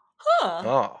for it. Huh.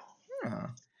 Oh. Huh.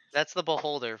 That's the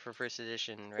Beholder for First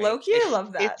Edition, right? Loki, I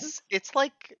love that. It's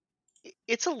like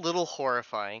it's a little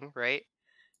horrifying, right?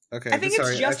 Okay, I think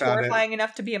it's just horrifying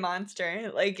enough to be a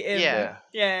monster. Like, yeah.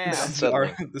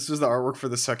 This was the artwork for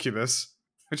the succubus,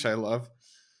 which I love.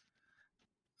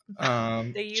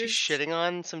 They used shitting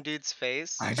on some dude's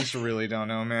face. I just really don't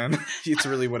know, man. It's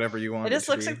really whatever you want. It just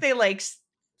looks like they like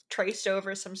traced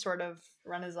over some sort of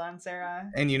Renaissance era.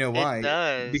 And you know why? It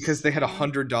does. Because they had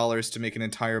 $100 to make an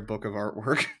entire book of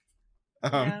artwork.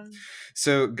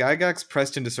 So Gygax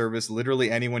pressed into service literally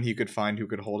anyone he could find who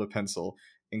could hold a pencil,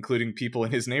 including people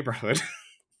in his neighborhood.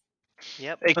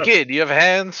 Yep. Hey kid, you have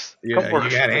hands? Yeah, you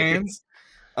got hands.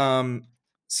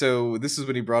 So this is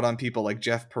when he brought on people like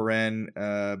Jeff Perrin,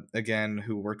 again,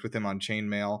 who worked with him on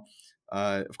Chainmail.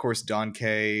 Of course, Don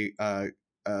Kay,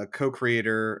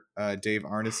 co-creator Dave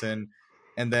Arneson,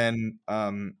 and then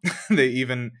they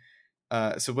even.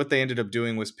 So what they ended up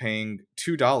doing was paying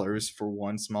 $2 for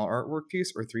one small artwork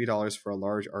piece, or $3 for a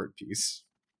large art piece.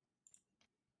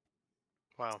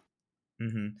 Wow.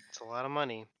 Mm-hmm. It's a lot of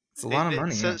money. It's a lot of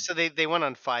money. So they went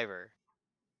on Fiverr.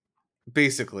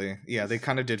 Basically, yeah, they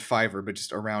kind of did Fiverr, but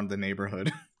just around the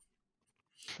neighborhood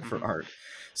for art.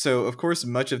 So, of course,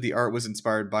 much of the art was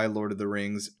inspired by Lord of the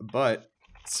Rings, but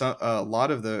a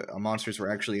lot of the monsters were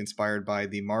actually inspired by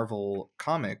the Marvel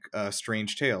comic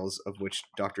Strange Tales, of which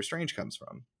Doctor Strange comes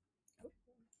from.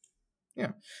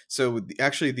 Yeah. So,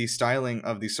 actually, the styling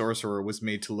of the sorcerer was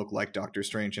made to look like Doctor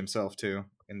Strange himself, too,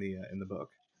 in the book.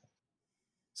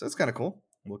 So, that's kind of cool.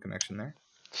 A little connection there.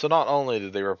 So, not only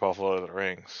did they rip off Lord of the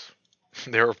Rings,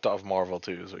 they ripped off Marvel,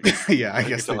 too. So yeah, I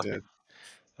guess they did.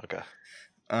 Okay.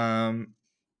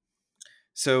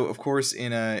 So, of course,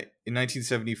 in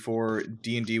 1974,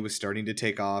 D&D was starting to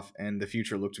take off, and the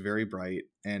future looked very bright.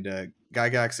 And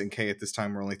Gygax and Kay at this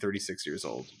time were only 36 years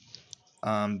old.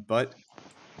 But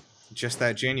just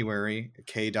that January,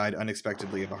 Kay died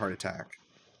unexpectedly of a heart attack.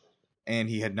 And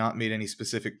he had not made any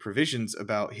specific provisions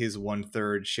about his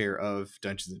 1/3 share of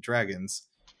Dungeons and Dragons.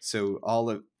 So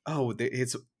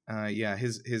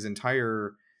his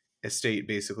entire estate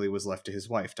basically was left to his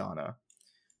wife, Donna.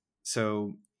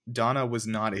 So Donna was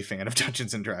not a fan of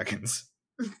Dungeons and Dragons.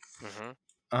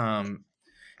 Mm-hmm.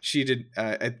 She did.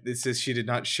 It says she did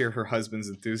not share her husband's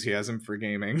enthusiasm for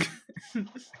gaming,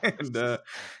 and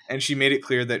she made it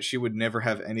clear that she would never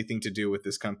have anything to do with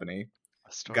this company.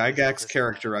 Gygax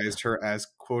characterized her as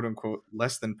 "quote unquote"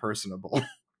 less than personable.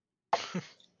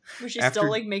 Was she still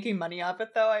like making money off it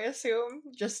though? I assume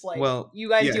just like you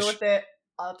guys deal with it.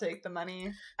 I'll take the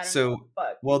money. I don't know,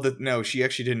 but she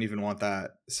actually didn't even want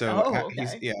that. So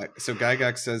So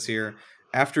Gygax says here,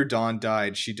 after Dawn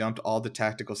died, she dumped all the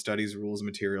tactical studies rules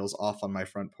materials off on my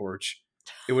front porch.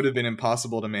 It would have been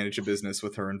impossible to manage a business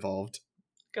with her involved.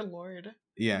 Good lord.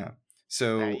 Yeah.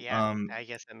 So I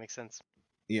guess that makes sense.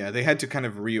 Yeah, they had to kind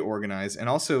of reorganize, and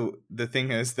also the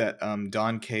thing is that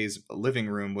Dawn Kay's living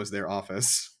room was their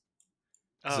office,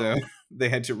 so they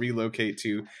had to relocate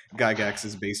to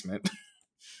Gygax's basement.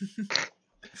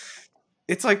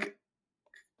 It's like,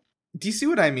 do you see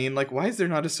what I mean? Like, why is there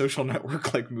not a Social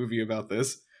Network like movie about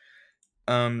this?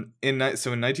 In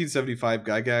 1975,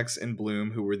 Gygax and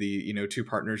Bloom, who were the two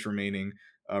partners remaining,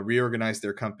 reorganized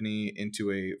their company into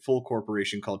a full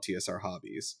corporation called TSR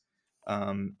Hobbies,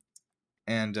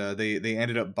 and they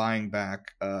ended up buying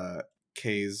back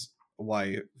Kay's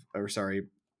wife,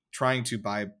 trying to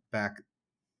buy back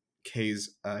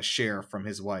Kay's share from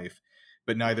his wife,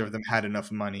 but neither of them had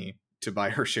enough money to buy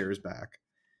her shares back.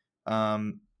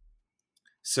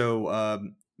 So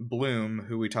Bloom,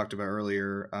 who we talked about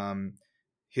earlier,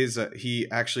 he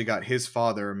actually got his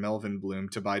father, Melvin Bloom,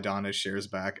 to buy Donna's shares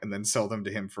back and then sell them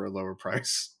to him for a lower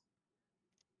price.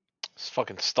 It's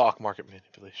fucking stock market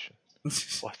manipulation.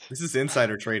 What? This is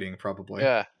insider trading, probably.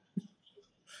 Yeah.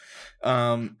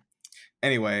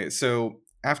 Anyway, so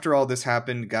after all this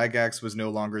happened, Gygax was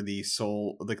no longer the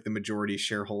majority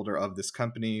shareholder of this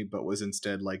company, but was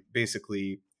instead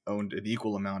basically owned an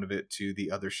equal amount of it to the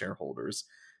other shareholders.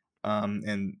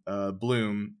 And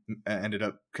Bloom ended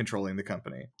up controlling the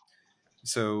company.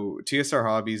 So TSR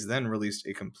Hobbies then released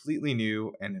a completely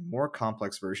new and more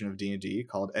complex version of D&D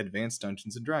called Advanced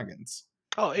Dungeons and Dragons.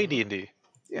 Oh, AD&D.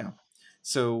 Yeah.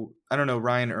 So I don't know,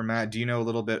 Ryan or Matt, do you know a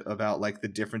little bit about the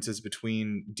differences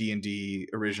between D&D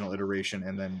original iteration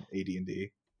and then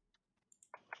AD&D?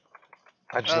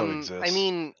 I just know it exists. I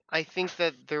mean, I think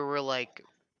that there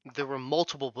were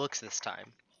multiple books this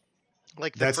time.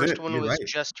 The first one was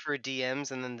just for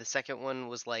DMs, and then the second one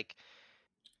was there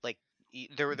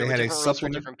were different rules for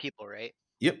different people, right?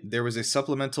 Yep, there was a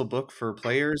supplemental book for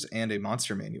players and a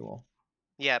monster manual.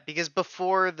 Yeah, because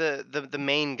before the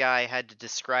main guy had to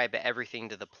describe everything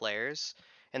to the players,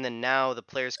 and then now the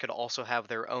players could also have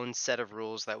their own set of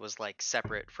rules that was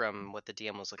separate from what the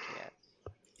DM was looking at.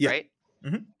 Yeah. Right?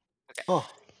 Mm-hmm. Okay. Oh,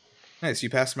 nice!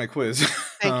 You passed my quiz.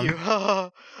 Thank you.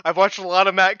 I've watched a lot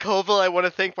of Matt Colville. I want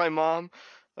to thank my mom.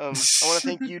 I want to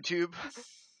thank YouTube.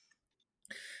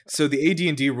 So the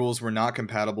AD&D rules were not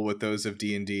compatible with those of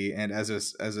D&D, and as a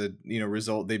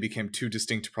result, they became two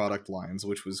distinct product lines,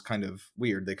 which was kind of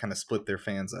weird. They kind of split their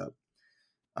fans up.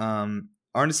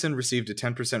 Arneson received a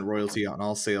 10% royalty on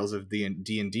all sales of the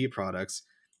D&D products,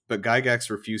 but Gygax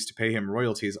refused to pay him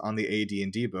royalties on the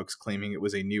AD&D books, claiming it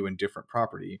was a new and different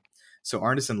property. So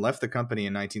Arneson left the company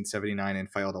in 1979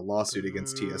 and filed a lawsuit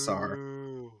against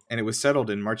TSR. And it was settled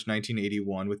in March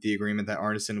 1981 with the agreement that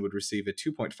Arneson would receive a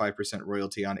 2.5%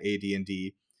 royalty on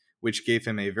AD&D, which gave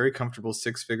him a very comfortable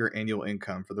 6-figure annual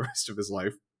income for the rest of his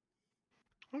life.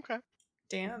 Okay.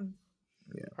 Damn.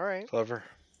 Yeah. All right. Clever.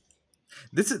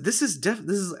 This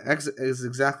is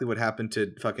exactly what happened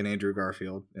to fucking Andrew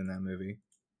Garfield in that movie.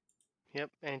 Yep,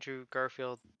 Andrew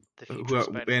Garfield The future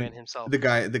Spider-Man himself. The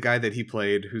guy that he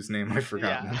played, whose name I've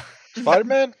forgotten. Yeah.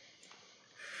 Spider-Man?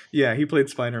 Yeah, he played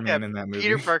Spider-Man in that movie.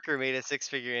 Peter Parker made a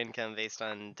 6-figure income based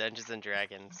on Dungeons and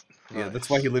Dragons. Yeah, that's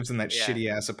why he lives in that shitty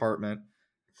ass apartment.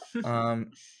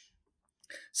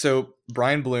 So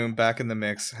Brian Bloom, back in the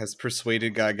mix, has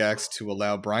persuaded Gygax to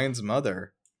allow Brian's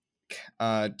mother,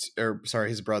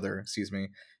 his brother,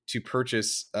 to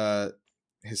purchase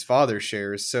his father's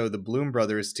shares. So the Bloom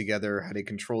brothers together had a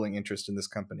controlling interest in this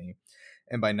company.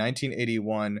 And by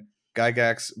 1981,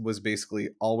 Gygax was basically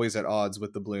always at odds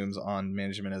with the Blooms on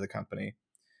management of the company.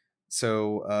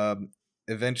 So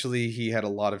eventually he had a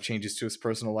lot of changes to his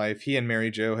personal life. He and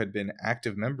Mary Jo had been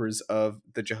active members of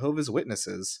the Jehovah's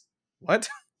Witnesses. What?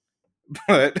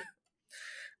 But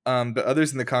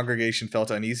others in the congregation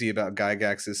felt uneasy about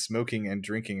Gygax's smoking and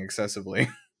drinking excessively.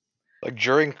 Like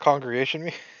during congregation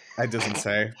me? It doesn't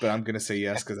say, but I'm going to say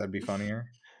yes because that'd be funnier.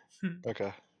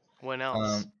 Okay. When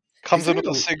else? Comes in with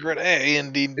a cigarette. Hey,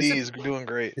 and D&D is doing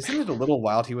great. Isn't it a little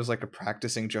wild he was like a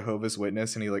practicing Jehovah's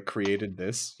Witness and he like created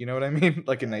this? You know what I mean?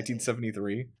 Like in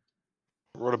 1973.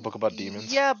 Wrote a book about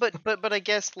demons. Yeah, but I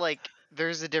guess like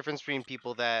there's a difference between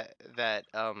people that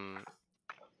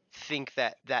think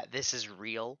that this is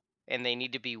real and they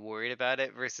need to be worried about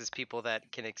it versus people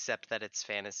that can accept that it's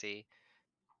fantasy.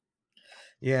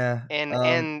 Yeah.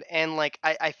 And like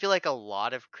I feel like a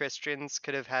lot of Christians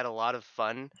could have had a lot of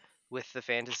fun with the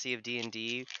fantasy of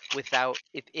D&D without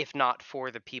if not for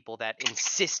the people that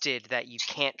insisted that you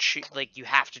can't like you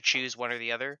have to choose one or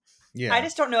the other. Yeah. I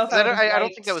just don't know if I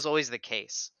don't think that was always the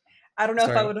case. I don't know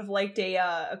if I would have liked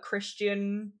a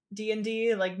Christian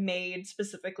D&D like made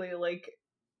specifically like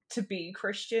to be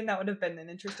Christian. That would have been an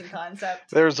interesting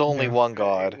concept. There's only one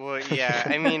God. Well, yeah,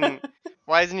 I mean,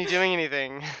 why isn't he doing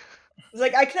anything? It's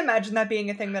like I can imagine that being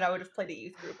a thing that I would have played a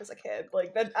youth group as a kid.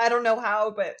 Like that, I don't know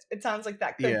how, but it sounds like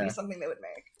that could be something they would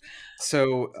make.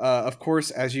 So, of course,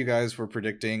 as you guys were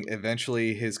predicting,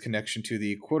 eventually his connection to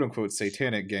the quote-unquote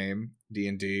satanic game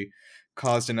D&D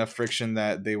caused enough friction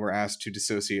that they were asked to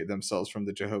dissociate themselves from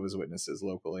the Jehovah's Witnesses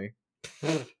locally.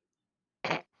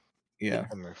 Yeah.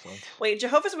 That makes sense. Wait,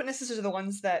 Jehovah's Witnesses are the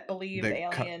ones that believe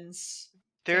aliens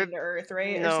came to Earth,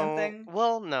 right? No. Or something?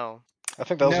 Well, no. I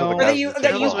think those are the guys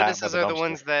Jehovah's Witnesses are the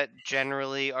ones that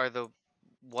generally are the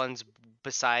ones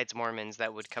besides Mormons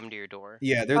that would come to your door.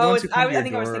 Yeah, they're the ones who come to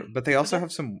your door, but they also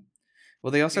have some...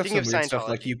 Well, they also have some weird stuff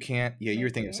like you can't... Yeah, you're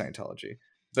thinking of Scientology.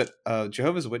 But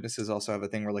Jehovah's Witnesses also have a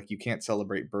thing where like you can't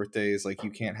celebrate birthdays, like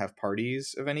you can't have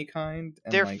parties of any kind.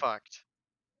 And, they're like, fucked.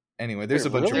 Anyway, there's a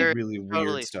bunch of really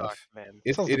weird stuff.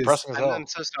 It is. I'm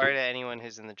so sorry to anyone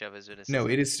who's in the Jehovah's Witnesses. No,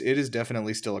 it is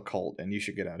definitely still a cult, and you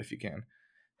should get out if you can.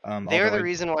 They are the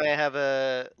reason why I have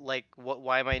a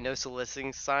why my no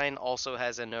soliciting sign also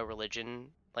has a no religion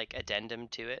like addendum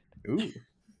to it. Ooh.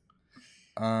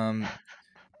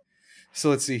 So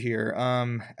let's see here.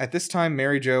 At this time,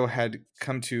 Mary Jo had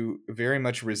come to very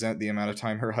much resent the amount of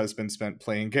time her husband spent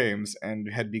playing games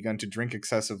and had begun to drink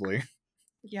excessively.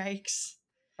 Yikes.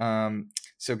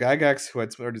 So Gygax, who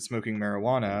had started smoking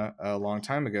marijuana a long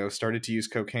time ago, started to use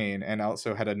cocaine and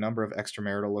also had a number of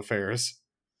extramarital affairs.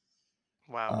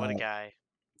 Wow, what a guy.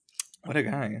 What a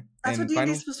guy. That's what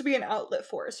D&D is supposed to be an outlet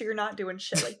for, so you're not doing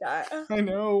shit like that. I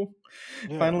know.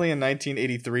 Yeah. Finally, in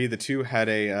 1983, the two had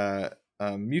a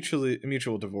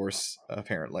mutual divorce,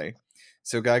 apparently.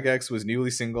 So Gygax was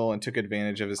newly single and took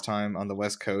advantage of his time on the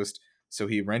West Coast, so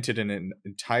he rented an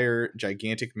entire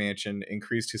gigantic mansion,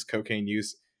 increased his cocaine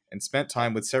use, and spent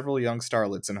time with several young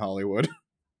starlets in Hollywood.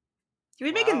 He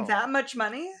was making that much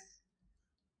money?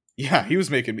 Yeah, he was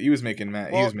making money at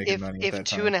that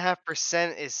time. If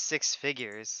 2.5% is 6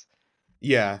 figures.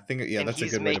 Yeah, that's a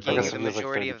good way to put it. He's making the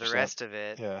majority of the rest of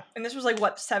it. Yeah. And this was like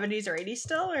what, 70s or 80s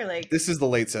still, or like? This is the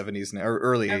late 70s now, or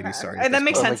early 80s. Sorry. And that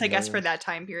makes sense, I guess, for that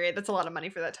time period. That's a lot of money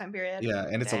for that time period. Yeah,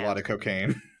 and it's a lot of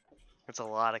cocaine. It's a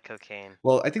lot of cocaine.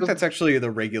 Well, I think that's actually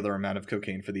the regular amount of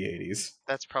cocaine for the 80s.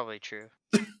 That's probably true.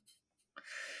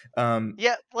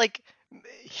 Yeah, like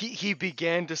he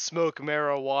began to smoke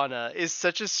marijuana is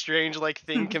such a strange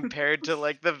thing compared to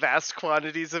the vast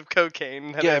quantities of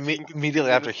cocaine. Yeah, immediately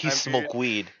after he smoked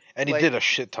weed and he did a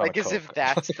shit ton of coke. As if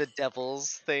that's the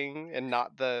devil's thing and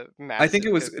not the massive I think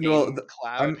it was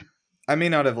cloud. I may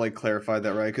not have clarified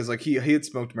that right because he had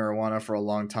smoked marijuana for a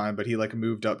long time, but he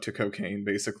moved up to cocaine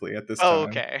basically at this time. Oh,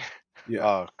 okay.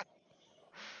 Yeah.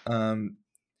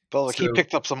 But he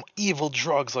picked up some evil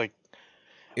drugs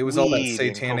it was all that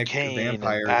satanic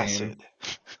vampire game.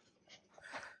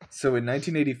 So in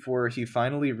 1984, he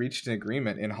finally reached an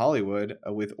agreement in Hollywood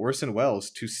with Orson Welles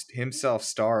to himself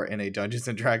star in a Dungeons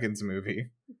and Dragons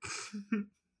movie.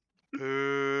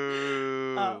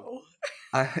 Ooh. Oh.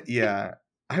 Yeah.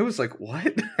 I was like,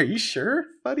 what? Are you sure,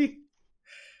 buddy?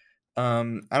 I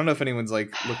don't know if anyone's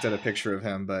like looked at a picture of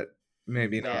him, but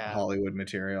maybe not Hollywood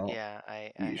material. Yeah,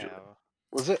 I have.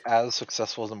 Was it as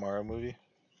successful as the Mario movie?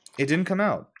 It didn't come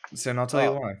out, and I'll tell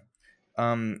you why.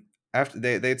 After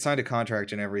they had signed a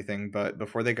contract and everything, but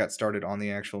before they got started on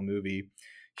the actual movie,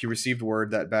 he received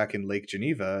word that back in Lake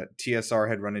Geneva, TSR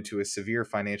had run into a severe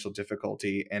financial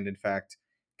difficulty, and in fact,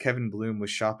 Kevin Bloom was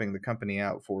shopping the company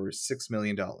out for $6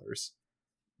 million.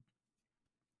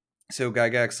 So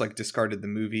Gygax like discarded the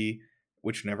movie,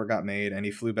 which never got made, and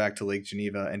he flew back to Lake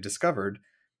Geneva and discovered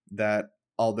that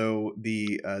although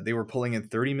they were pulling in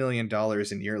 $30 million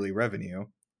in yearly revenue,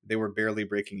 they were barely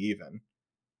breaking even,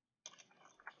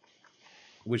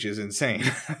 which is insane.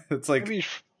 It's like, maybe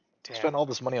spend all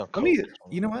this money on coke.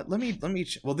 You know what? Let me.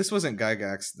 Well, this wasn't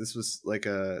Gygax. This was like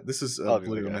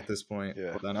Bloom at this point.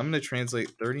 Yeah. Hold on. I'm going to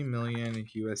translate 30 million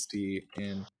USD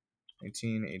in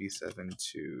 1987 to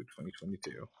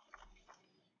 2022.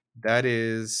 That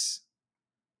is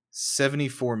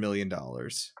 $74 million.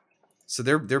 So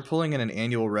they're pulling in an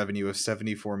annual revenue of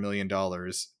 $74 million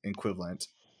equivalent,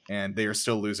 and they are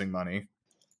still losing money.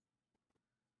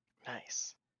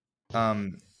 Nice.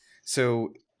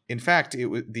 So in fact,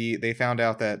 they found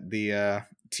out that the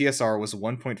TSR was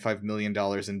 $1.5 million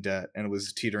in debt and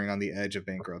was teetering on the edge of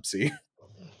bankruptcy.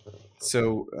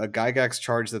 So Gygax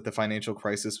charged that the financial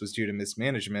crisis was due to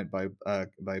mismanagement by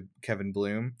Kevin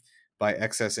Bloom, by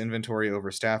excess inventory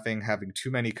overstaffing, having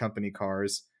too many company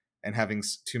cars, and having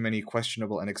too many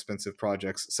questionable and expensive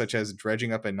projects, such as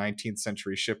dredging up a 19th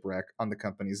century shipwreck on the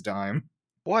company's dime.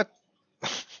 What?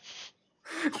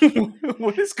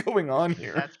 What is going on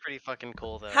here? That's pretty fucking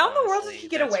cool, though. How in the world did he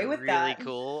get away with that? Really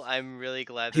cool. I'm really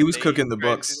glad that he was cooking the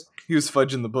books. He was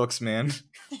fudging the books, man.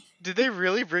 Did they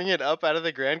really bring it up out of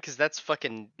the ground? Because that's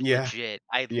fucking legit.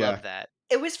 I love that.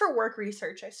 It was for work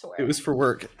research, I swear. It was for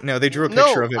work. No, they drew a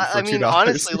picture of it for $2. I mean,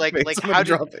 honestly, like how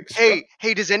did... Hey,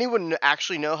 does anyone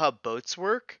actually know how boats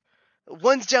work?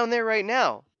 One's down there right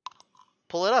now.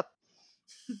 Pull it up.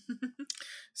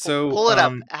 So pull it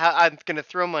up. I'm gonna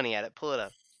throw money at it. Pull it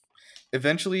up.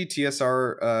 Eventually,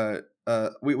 TSR.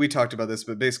 We talked about this,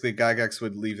 but basically, Gygax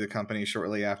would leave the company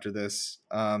shortly after this.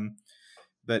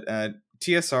 But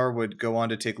TSR would go on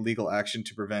to take legal action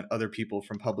to prevent other people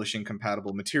from publishing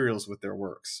compatible materials with their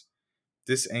works.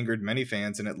 This angered many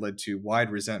fans, and it led to wide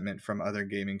resentment from other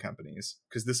gaming companies,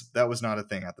 because that was not a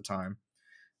thing at the time.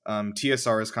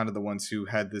 TSR is kind of the ones who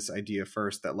had this idea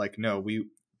first that, like, no,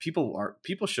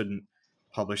 people shouldn't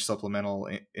publish supplemental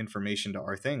information to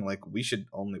our thing. Like, we should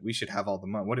have all the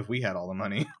money. What if we had all the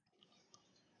money?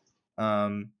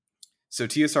 So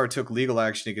TSR took legal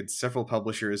action against several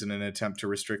publishers in an attempt to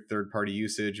restrict third-party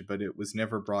usage, but it was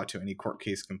never brought to any court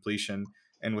case completion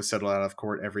and was settled out of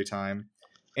court every time.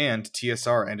 And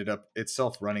TSR ended up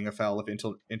itself running afoul of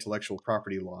intellectual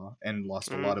property law and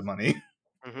lost a lot of money.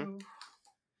 Mm-hmm.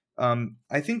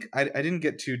 I think I didn't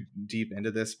get too deep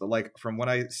into this, but like from what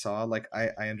I saw, like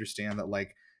I understand that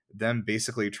like them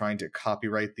basically trying to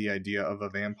copyright the idea of a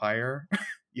vampire.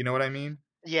 You know what I mean?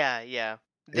 Yeah.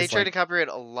 They try to copyright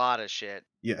a lot of shit.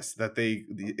 Yes,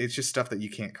 it's just stuff that you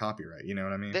can't copyright. You know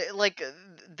what I mean?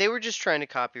 They were just trying to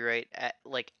copyright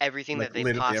like everything that they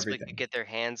possibly could get their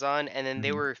hands on, and then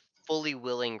they were fully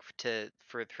willing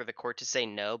for the court to say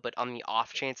no, but on the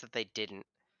off chance that they didn't,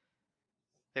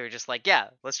 they were just like, yeah,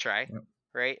 let's try,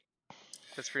 right?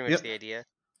 That's pretty much the idea.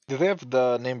 Do they have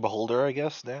the name Beholder, I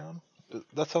guess, down?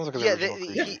 That sounds like an original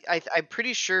creature. I'm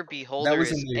pretty sure Beholder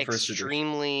is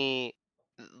extremely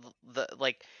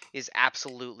is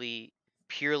absolutely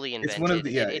purely invented.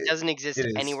 It doesn't exist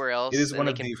anywhere else. It is one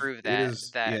of the prove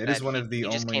that. It is one of the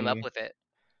only. Just came up with it.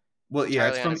 Well,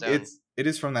 yeah, it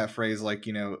is from that phrase, like,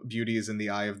 you know, beauty is in the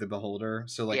eye of the beholder.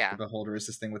 So like the beholder is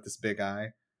this thing with this big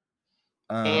eye.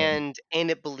 And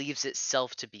it believes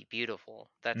itself to be beautiful.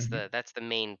 That's the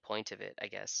main point of it, I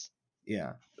guess.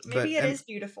 Yeah. Maybe it is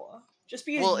beautiful. Just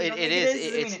because it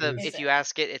is. If you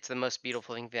ask it, it's the most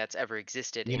beautiful thing that's ever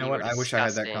existed. You know what? I wish I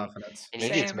had that confidence. And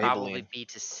it would probably be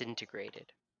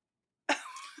disintegrated.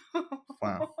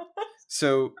 Wow.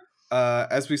 So,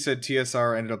 as we said,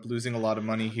 TSR ended up losing a lot of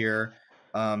money here.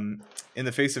 In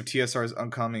the face of TSR's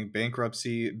oncoming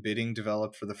bankruptcy, bidding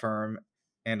developed for the firm,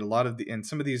 and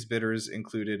some of these bidders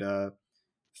included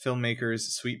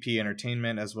filmmakers, Sweet Pea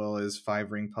Entertainment, as well as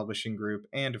Five Ring Publishing Group,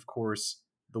 and of course,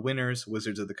 the winners,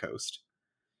 Wizards of the Coast.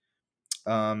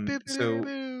 On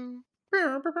April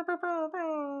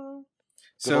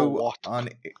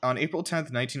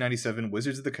 10th, 1997,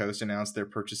 Wizards of the Coast announced their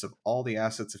purchase of all the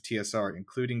assets of TSR,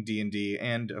 including D&D,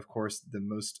 and of course the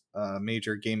most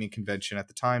major gaming convention at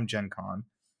the time, Gen Con.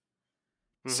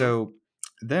 So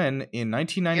then in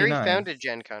 1999, Gary founded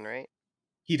Gen Con, right?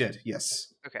 He did,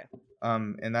 yes. Okay.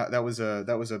 And that was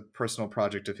a personal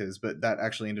project of his, but that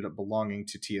actually ended up belonging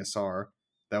to TSR.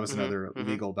 That was another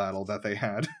legal battle that they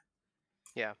had.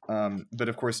 Yeah. But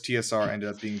of course, TSR ended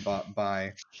up being bought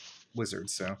by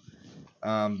Wizards. So,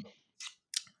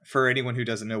 for anyone who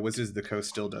doesn't know, Wizards of the Coast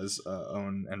still does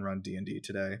own and run D&D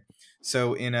today.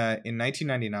 So in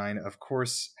 1999, of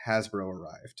course, Hasbro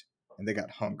arrived, and they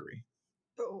got hungry.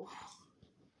 Oh.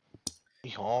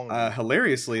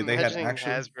 Hilariously, they had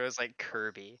actually Hasbro's like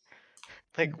Kirby,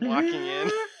 like walking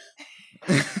in.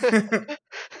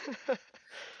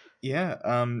 Yeah.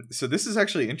 So this is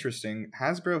actually interesting.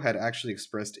 Hasbro had actually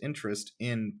expressed interest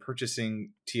in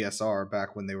purchasing TSR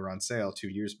back when they were on sale 2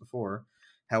 years before.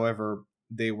 However,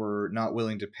 they were not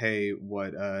willing to pay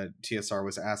what TSR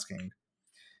was asking.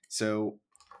 So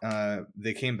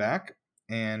they came back,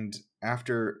 and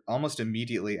almost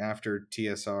immediately after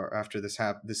TSR, after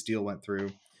this deal went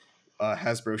through,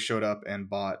 Hasbro showed up and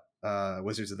bought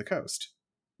Wizards of the Coast.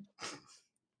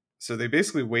 So they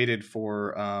basically waited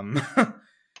for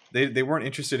they weren't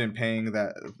interested in paying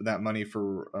that money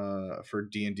for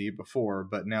D&D before,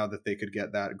 but now that they could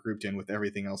get that grouped in with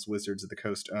everything else Wizards of the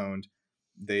Coast owned,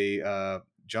 they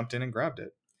jumped in and grabbed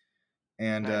it.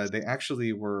 And Nice. they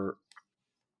actually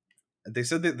they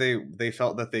said that they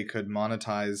felt that they could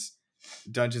monetize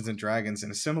Dungeons and Dragons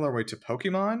in a similar way to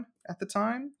Pokemon at the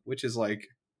time, which is like,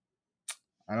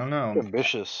 I don't know.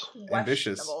 Ambitious.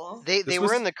 They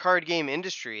were in the card game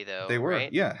industry, though. They were,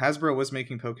 right? yeah. Hasbro was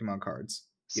making Pokemon cards.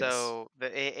 So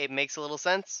yes. It makes a little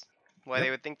sense why they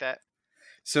would think that.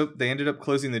 So they ended up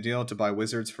closing the deal to buy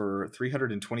Wizards for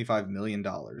 $325 million in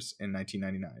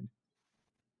 1999.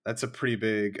 That's a pretty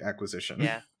big acquisition.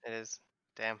 Yeah, it is.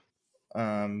 Damn.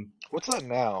 What's that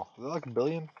now? Is that like $1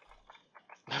 billion?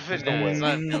 No, it's not $1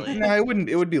 billion. No, it wouldn't.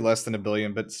 It would be less than $1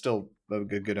 billion, but still a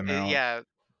good amount. Yeah,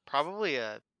 probably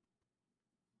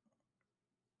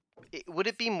would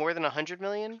it be more than 100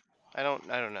 million? I don't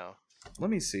know. Let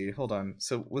me see. Hold on.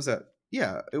 So was that?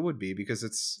 Yeah, it would be, because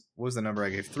what was the number I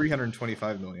gave?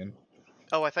 325 million.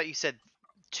 Oh, I thought you said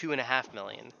 2.5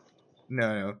 million.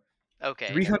 No. Okay.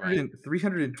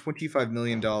 $325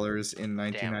 million in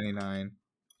 1999. Damn.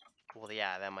 Well,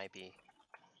 yeah, that might be.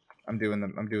 I'm doing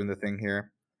the thing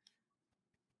here.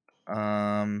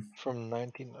 From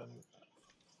 1990.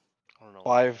 I don't know.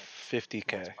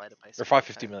 550K or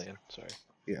 550 million. Sorry.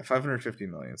 Yeah, 550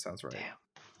 million sounds right. Damn.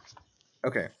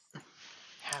 Okay.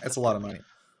 That's a lot of money.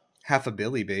 $500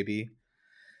 million, baby.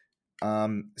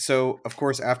 So of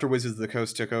course, after Wizards of the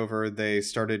Coast took over, they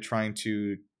started trying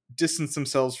to distance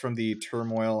themselves from the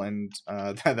turmoil and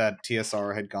that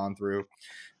TSR had gone through,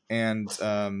 and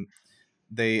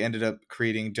they ended up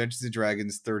creating Dungeons &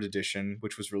 Dragons 3rd edition,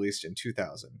 which was released in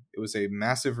 2000. It was a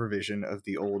massive revision of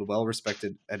the old,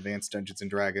 well-respected Advanced Dungeons &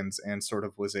 Dragons, and sort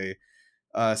of was a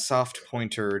soft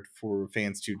pointer for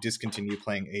fans to discontinue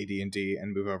playing AD&D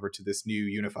and move over to this new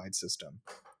unified system.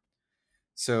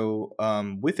 So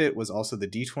with it was also the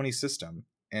D20 system,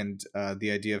 and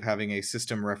the idea of having a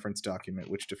system reference document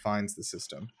which defines the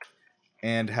system,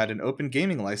 and had an open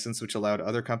gaming license which allowed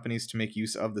other companies to make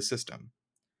use of the system.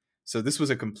 So this was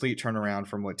a complete turnaround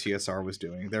from what TSR was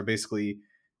doing. They're basically,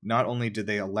 not only did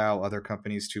they allow other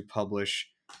companies to publish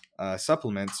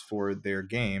supplements for their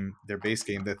base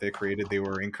game that they created, they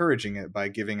were encouraging it by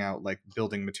giving out like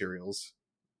building materials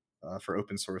for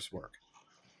open source work.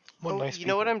 You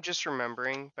know what I'm just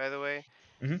remembering, by the way?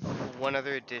 Mm-hmm. One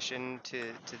other addition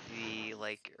to the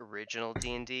like original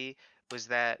D&D was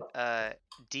that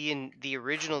the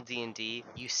original D&D,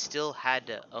 you still had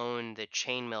to own the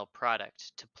chainmail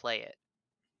product to play it,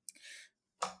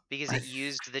 because it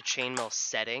used the chainmail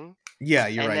setting. Yeah,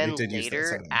 you're right. And it then did later, use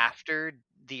that setting. after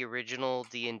the original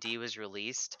D&D was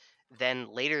released, then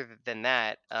later than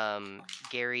that,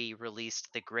 Gary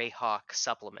released the Greyhawk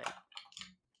supplement.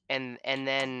 And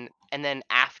then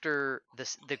after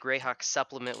the Greyhawk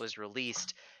supplement was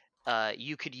released,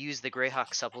 you could use the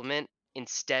Greyhawk supplement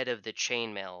instead of the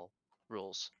chainmail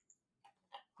rules,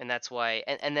 and that's why.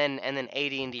 And then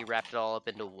AD&D wrapped it all up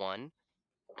into one.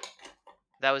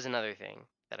 That was another thing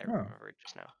that I remembered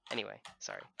just now. Anyway,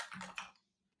 sorry.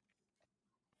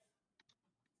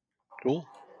 Cool.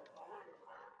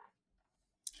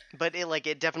 But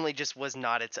it definitely just was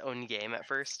not its own game at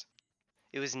first.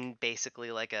 It was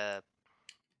basically like a,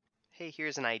 hey,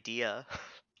 here's an idea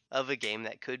of a game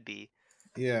that could be.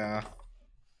 Yeah.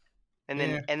 And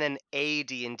then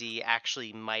AD&D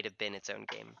actually might have been its own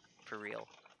game for real.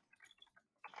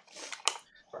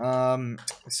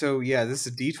 So yeah, this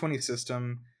is a D20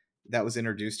 system that was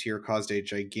introduced here, caused a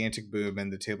gigantic boom in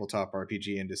the tabletop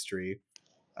RPG industry.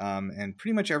 and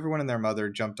pretty much everyone and their mother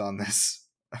jumped on this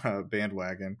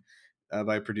bandwagon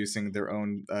by producing their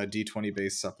own D20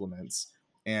 based supplements.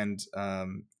 And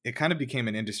it kind of became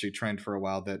an industry trend for a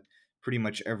while that pretty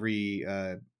much every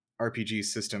RPG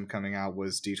system coming out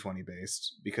was D20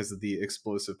 based because of the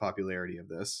explosive popularity of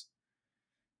this.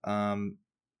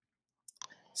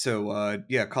 So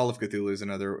Call of Cthulhu is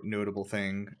another notable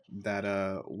thing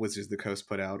that Wizards of the Coast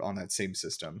put out on that same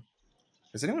system.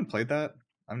 Has anyone played that?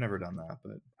 I've never done that,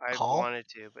 but I wanted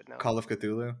to, but no. Call of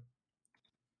Cthulhu.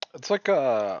 It's like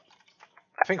I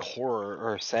think horror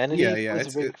or sanity. Yeah,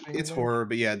 it's horror,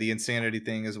 but yeah, the insanity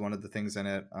thing is one of the things in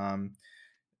it.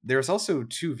 There's also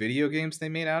 2 video games they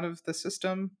made out of the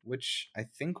system, which I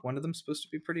think one of them's supposed to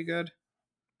be pretty good.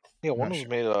 Yeah, one was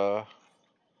made a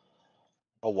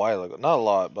while ago. Not a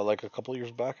lot, but like a couple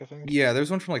years back, I think. Yeah, there's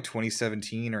one from like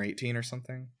 2017 or 18 or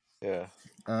something. Yeah.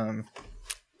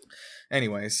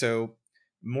 Anyway, so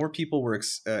more people were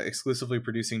exclusively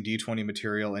producing D20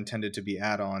 material intended to be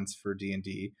add-ons for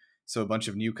D&D. So a bunch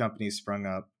of new companies sprung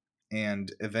up,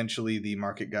 and eventually the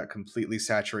market got completely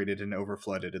saturated and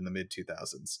overflooded in the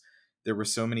mid-2000s. There were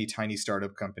so many tiny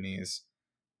startup companies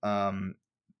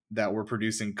that were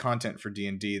producing content for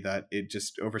D&D that it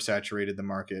just oversaturated the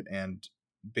market, and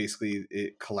basically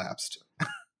it collapsed.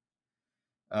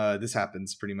 This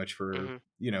happens pretty much for,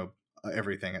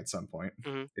 everything at some point,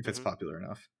 if it's popular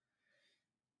enough.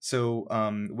 So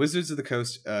Wizards of the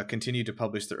Coast continued to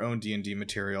publish their own D&D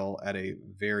material at a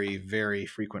very, very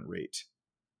frequent rate.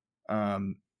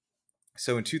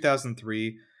 So in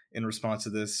 2003, in response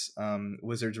to this,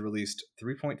 Wizards released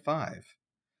 3.5.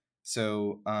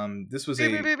 So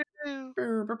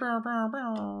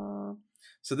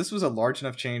this was a large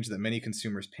enough change that many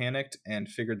consumers panicked and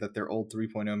figured that their old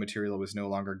 3.0 material was no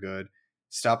longer good,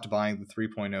 stopped buying the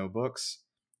 3.0 books,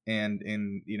 and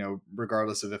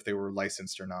regardless of if they were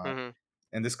licensed or not. Mm-hmm.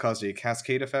 And this caused a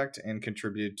cascade effect and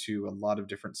contributed to a lot of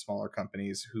different smaller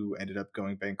companies who ended up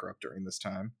going bankrupt during this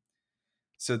time.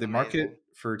 So the market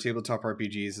for tabletop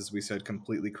RPGs, as we said,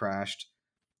 completely crashed.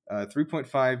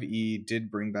 3.5e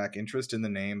did bring back interest in the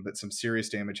name, but some serious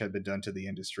damage had been done to the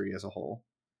industry as a whole.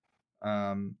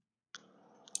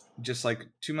 Just like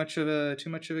too much of a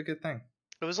good thing.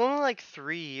 It was only like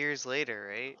 3 years later,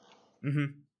 right?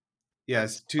 Mm-hmm.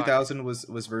 Yes, 2000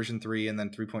 was version 3, and then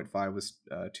 3.5 was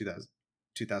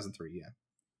 2003. Yeah.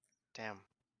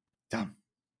 Damn.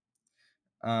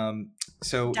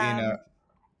 So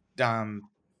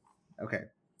okay.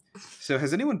 So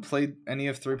has anyone played any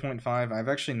of 3.5? I've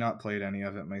actually not played any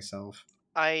of it myself.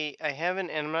 I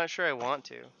haven't, and I'm not sure I want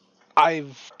to.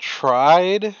 I've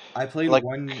tried. I played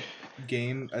one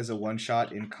game as a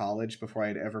one-shot in college before I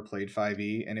had ever played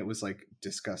 5e, and it was like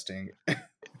disgusting.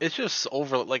 It's just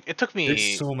it took me...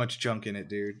 There's so much junk in it,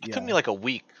 dude. It took me like a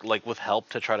week, with help,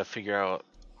 to try to figure out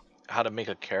how to make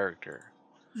a character.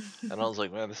 And I was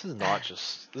like, man, this is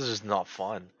just not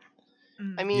fun.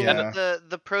 I mean,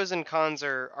 the pros and cons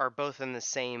are both in the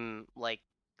same like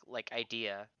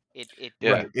idea.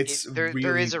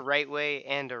 There is a right way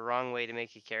and a wrong way to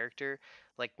make a character,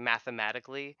 like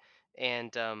mathematically,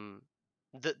 and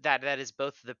that is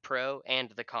both the pro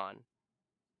and the con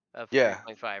of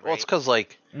 3.5, right? Well, it's because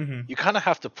you kind of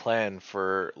have to plan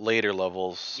for later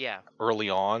levels. Early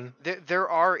on. There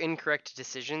are incorrect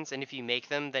decisions, and if you make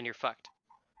them, then you're fucked.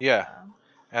 Yeah,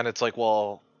 and it's like,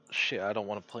 well, shit, I don't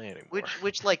want to play anymore.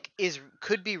 Which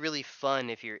could be really fun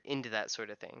if you're into that sort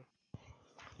of thing.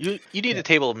 You need a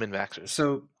table of min-maxers.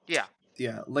 So yeah,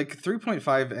 like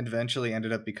 3.5 eventually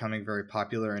ended up becoming very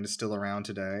popular and is still around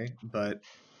today, but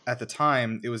at the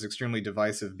time it was extremely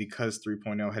divisive because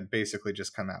 3.0 had basically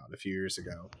just come out a few years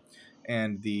ago,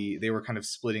 and they were kind of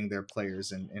splitting their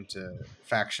players into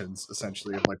factions,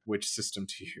 essentially, of like which system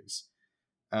to use.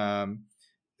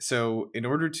 So in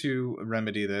order to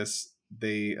remedy this,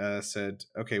 they said,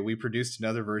 okay, we produced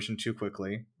another version too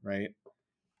quickly, right?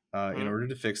 In order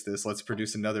to fix this, let's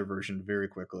produce another version very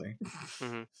quickly.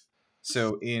 Mm-hmm.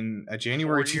 So in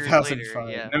January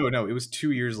 2005, no, it was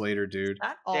 2 years later, dude.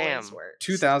 That always works.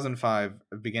 2005,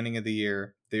 beginning of the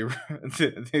year,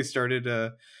 they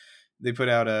started. They put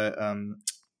out a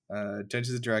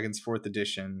Dungeons and Dragons 4th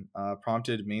edition,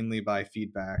 prompted mainly by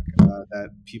feedback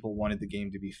that people wanted the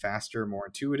game to be faster, more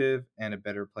intuitive, and a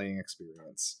better playing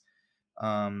experience.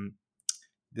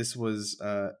 This was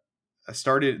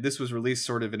released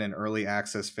sort of in an early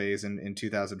access phase in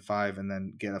 2005, and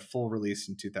then get a full release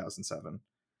in 2007.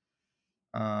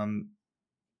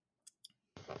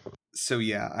 So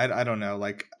yeah, I don't know.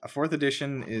 Like, a 4th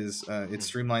edition is it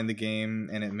streamlined the game,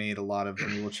 and it made a lot of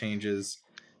rule changes.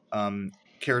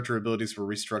 Character abilities were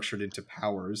restructured into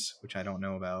powers, which I don't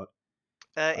know about.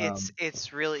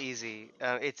 It's real easy.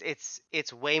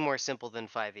 It's way more simple than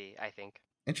 5e, I think.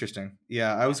 Interesting.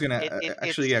 Yeah, I was gonna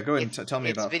actually. Yeah, go ahead and tell me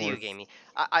it's about video 4th. gamey.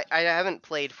 I haven't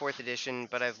played 4th edition,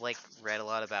 but I've like read a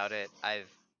lot about it. I've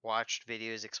watched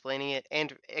videos explaining it,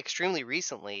 and extremely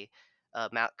recently,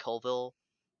 Matt Colville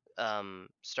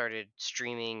started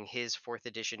streaming his 4th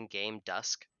edition game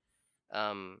Dusk,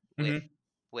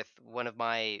 with one of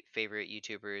my favorite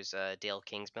YouTubers, Dale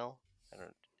Kingsmill. I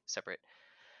don't separate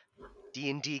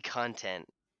D&D content,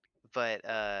 but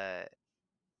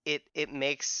it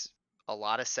makes a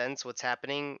lot of sense what's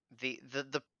happening.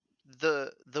 The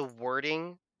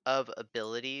wording of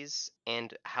abilities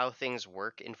and how things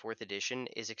work in 4th edition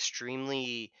is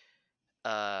extremely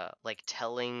like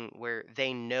telling, where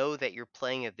they know that you're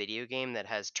playing a video game that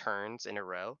has turns in a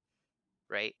row,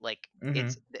 right? Like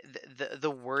it's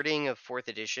the wording of 4th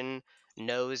edition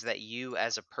knows that you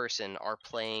as a person are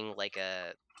playing like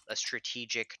a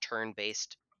strategic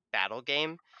turn-based battle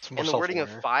game, and the wording of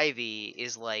 5e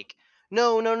is like,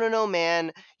 no,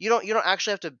 man, you don't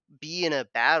actually have to be in a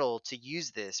battle to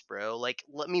use this, bro. Like,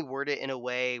 let me word it in a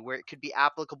way where it could be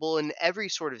applicable in every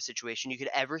sort of situation you could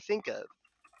ever think of.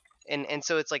 And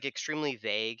so it's like extremely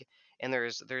vague, and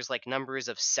there's like numbers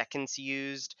of seconds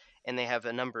used, and they have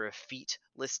a number of feet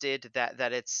listed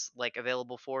that it's like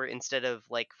available for, instead of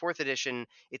like 4th edition,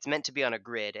 it's meant to be on a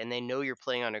grid, and they know you're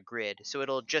playing on a grid, so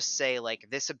it'll just say like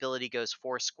this ability goes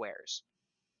 4 squares.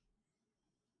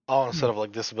 Oh, instead of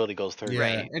like this ability goes 30. Yeah,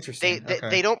 Right. interesting.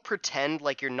 They don't pretend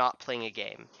like you're not playing a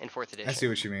game in 4th edition. I see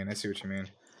what you mean.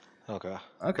 Okay.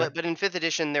 But in 5th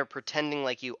edition, they're pretending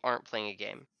like you aren't playing a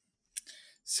game.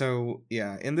 So,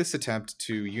 yeah, in this attempt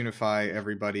to unify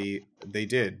everybody, they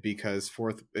did, because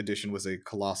 4th edition was a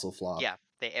colossal flop. Yeah,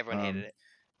 everyone hated it.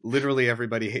 Literally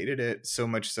everybody hated it, so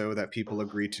much so that people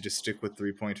agreed to just stick with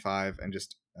 3.5 and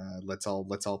just let's all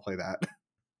play that.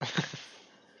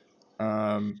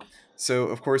 So,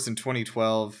 of course, in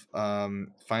 2012,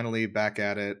 finally back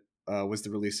at it, was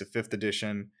the release of 5th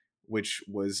edition, which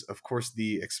was, of course,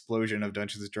 the explosion of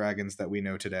Dungeons & Dragons that we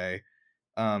know today.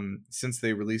 Since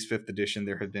they released 5th edition,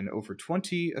 there have been over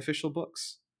 20 official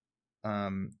books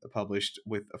published,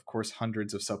 with, of course,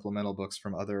 hundreds of supplemental books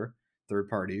from other third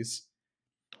parties.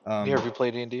 Have you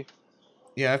played D&D?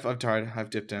 Yeah, I've tried. I've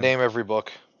dipped in. Name every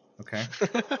book. Okay.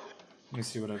 Let me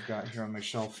see what I've got here on my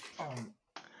shelf.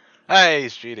 Hey,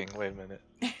 he's cheating. Wait a minute.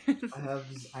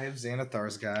 I have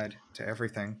Xanathar's Guide to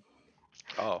Everything.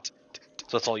 Oh,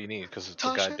 so that's all you need, because it's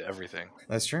a guide to everything.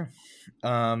 That's true.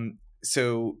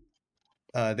 So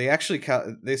they actually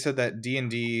they said that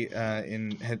D&D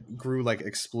grew like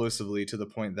explosively, to the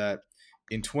point that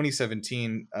in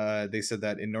 2017 they said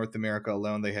that in North America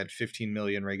alone they had 15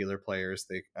 million regular players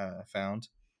they found.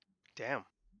 Damn.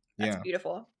 That's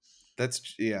beautiful.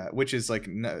 That's which is like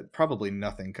probably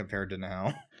nothing compared to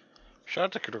now. Shout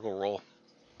out to Critical Role.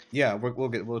 Yeah,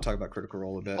 we'll talk about Critical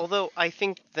Role a bit. Although I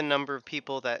think the number of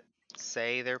people that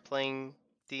say they're playing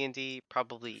D&D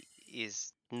probably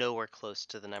is nowhere close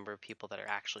to the number of people that are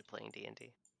actually playing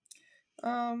D&D.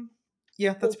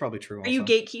 Yeah, that's probably true. Also. Are you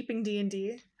gatekeeping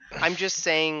D&D? I'm just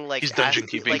saying, like, he's dungeon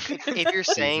keeping. Like, if you're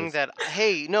saying that,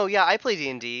 hey, no, yeah, I play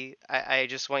D&D, I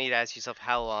just want you to ask yourself,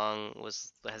 how long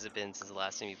has it been since the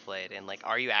last time you played, and like,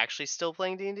 are you actually still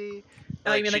playing D&D?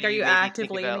 Oh, you mean like, are you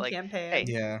actively in the campaign?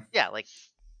 Hey, yeah, like,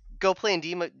 go play in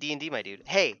D&D, my dude.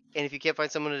 Hey, and if you can't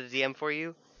find someone to DM for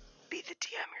you, be the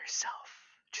DM yourself.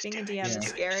 Just being do a DM is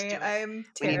scary. I'm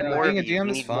terrified. We need more of you.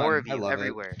 We need more of you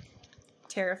everywhere.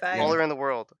 Terrified. All around the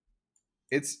world.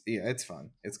 It's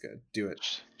fun. It's good. Do it.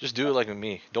 Just do it like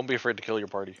me. Don't be afraid to kill your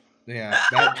party. Yeah,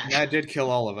 Matt did kill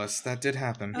all of us. That did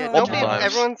happen. Yeah,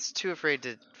 everyone's too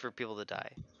afraid for people to die.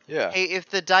 Yeah. Hey, if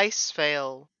the dice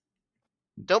fail,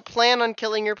 don't plan on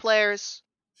killing your players.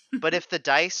 But if the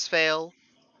dice fail,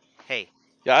 hey.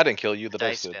 Yeah, I didn't kill you. The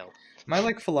dice did. Failed. My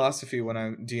like philosophy when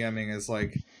I'm DMing is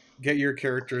like, get your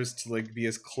characters to like be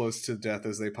as close to death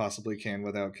as they possibly can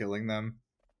without killing them.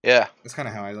 Yeah, that's kind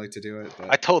of how I like to do it. But...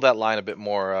 I told that line a bit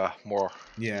more.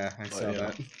 Yeah, I saw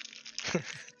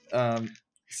that.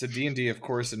 So D&D, of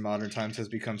course, in modern times has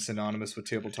become synonymous with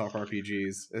tabletop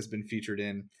RPGs. Has been featured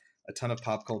in a ton of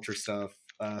pop culture stuff,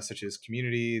 such as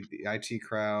Community, the IT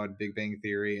Crowd, Big Bang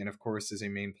Theory, and of course is a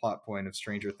main plot point of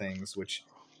Stranger Things, which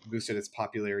boosted its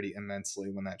popularity immensely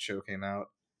when that show came out.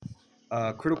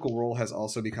 Critical Role has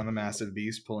also become a massive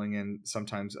beast, pulling in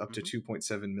sometimes up to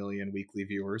 2.7 million weekly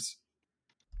viewers.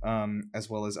 As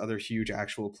well as other huge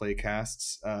actual play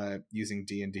casts using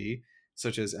D&D,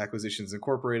 such as Acquisitions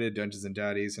Incorporated, Dungeons and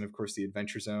Daddies, and of course the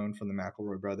Adventure Zone from the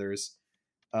McElroy brothers.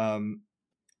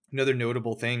 Another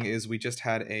notable thing is we just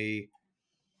had a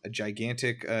a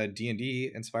gigantic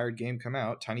D&D inspired game come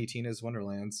out, Tiny Tina's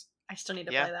Wonderlands. I still need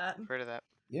to play that. Heard of that.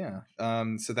 Yeah.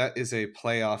 So that is a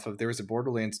playoff of, there was a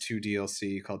Borderlands 2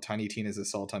 DLC called Tiny Tina's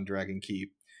Assault on Dragon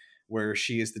Keep, where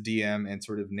she is the DM and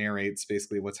sort of narrates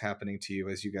basically what's happening to you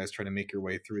as you guys try to make your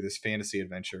way through this fantasy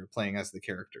adventure, playing as the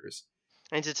characters.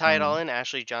 And to tie it all in,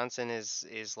 Ashley Johnson is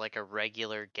like a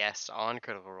regular guest on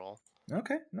Critical Role.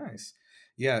 Okay, nice.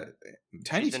 Yeah,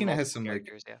 Tiny Tina has some like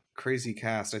crazy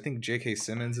cast. I think J.K.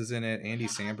 Simmons is in it, Andy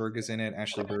Samberg is in it,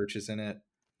 Ashley Birch is in it.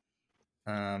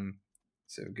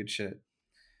 So good shit.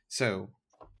 So,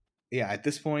 yeah, at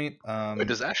this point, wait,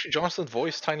 does Ashley Johnson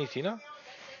voice Tiny Tina?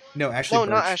 No, Ashley. No,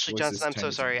 Birch not Ashley Johnson. I'm Tiny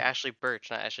so sorry, Tina. Ashley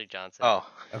Birch, not Ashley Johnson. Oh,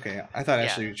 okay. I thought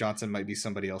Ashley Johnson might be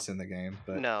somebody else in the game,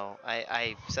 but no,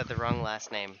 I said the wrong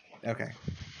last name. Okay.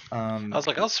 I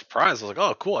was surprised. I was like,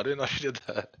 oh, cool. I didn't know she did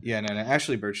that. Yeah, no.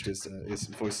 Ashley Birch is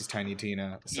voices Tiny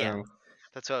Tina. So yeah,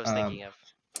 that's what I was thinking of.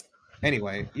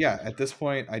 Anyway, yeah, at this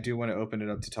point, I do want to open it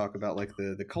up to talk about like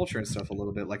the culture and stuff a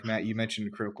little bit. Like Matt, you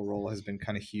mentioned Critical Role has been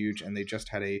kind of huge, and they just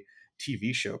had a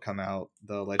TV show come out,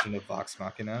 The Legend of Vox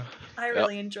Machina. I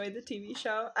really enjoyed the TV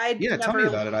show. Tell me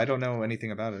about it. I don't know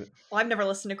anything about it. Well, I've never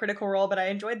listened to Critical Role, but I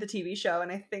enjoyed the TV show,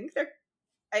 and I think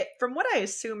from what I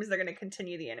assume is they're going to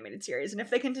continue the animated series, and if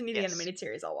they continue the animated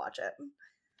series, I'll watch it.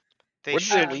 They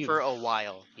should for a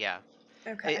while, yeah.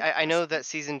 Okay. I know that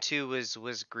season 2 was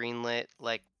greenlit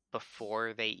like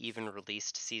before they even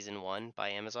released season 1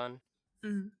 by Amazon.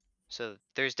 Mm-hmm. So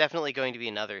there's definitely going to be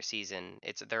another season.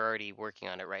 They're already working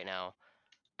on it right now.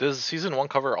 Does season 1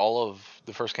 cover all of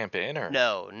the first campaign, or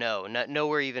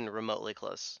nowhere even remotely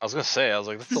close? I was gonna say, I was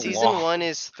like, that's season 1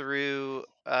 is through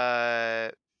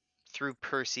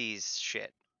Percy's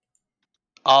shit.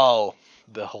 Oh,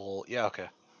 the whole okay.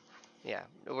 Yeah,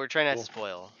 we're trying not to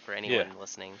spoil for anyone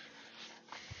listening.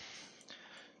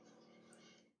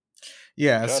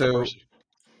 Yeah, so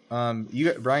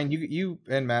you Brian, you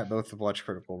and Matt both have watched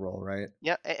Critical Role, right?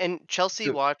 Yeah, and Chelsea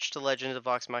watched The Legend of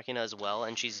Vox Machina as well,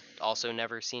 and she's also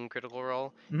never seen Critical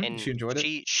Role. Mm-hmm. And she enjoyed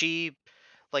it. She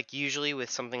like usually with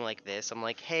something like this, I'm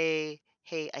like, hey,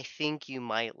 I think you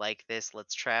might like this.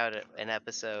 Let's try out an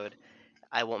episode.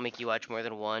 I won't make you watch more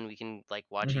than one. We can like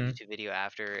watch a YouTube video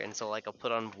after, and so like I'll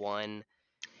put on one.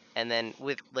 And then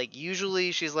with like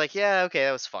usually she's like, yeah, okay,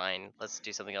 that was fine. Let's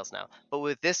do something else now. But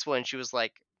with this one, she was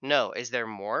like, no, is there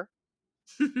more?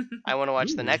 I want to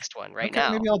watch the next one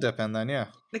now. Maybe I'll dip in then. Yeah.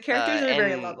 The characters are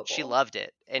very lovable. She loved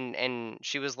it, and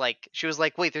she was like,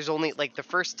 wait, there's only like the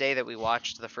first day that we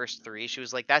watched the first 3. She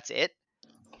was like, that's it.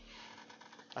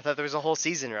 I thought there was a whole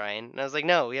season, Ryan. And I was like,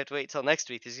 no, we have to wait till next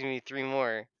week. There's gonna be 3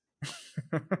 more.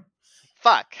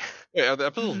 Fuck. Wait, are the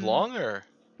episodes long or?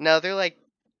 No, they're like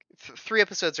 3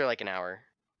 episodes are like an hour.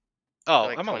 Oh,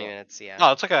 like 20 minutes, yeah.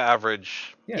 Oh, it's like an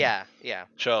average. Yeah.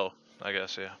 Show, I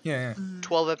guess, yeah. Yeah.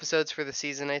 12 episodes for the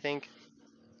season, I think.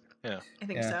 Yeah. I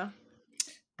think so.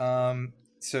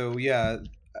 So yeah,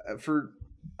 for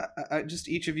just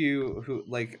each of you who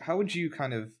like, how would you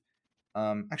kind of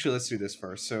actually let's do this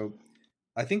first. So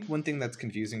I think one thing that's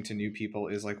confusing to new people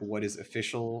is like what is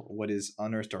official, what is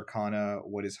Unearthed Arcana,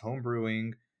 what is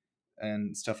homebrewing,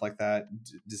 and stuff like that.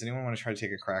 Does anyone want to try to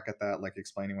take a crack at that, like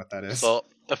explaining what that is? So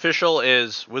official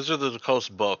is Wizards of the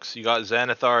Coast books. You got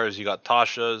Xanathar's, you got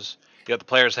Tasha's, you got the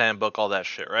Player's Handbook, all that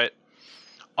shit, right?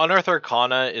 Unearthed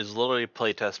Arcana is literally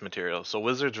playtest material. So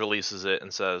Wizards releases it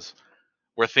and says,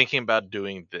 we're thinking about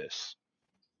doing this.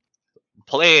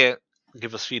 Play it,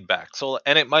 give us feedback. So,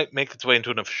 and it might make its way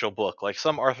into an official book. Like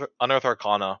some Unearthed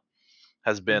Arcana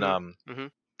has been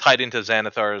tied into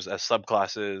Xanathar's as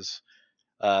subclasses,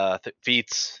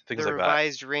 feats, things like that. The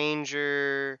Revised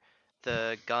Ranger,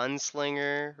 the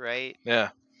Gunslinger, right? Yeah.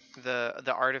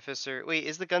 The Artificer. Wait,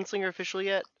 is the Gunslinger official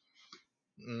yet?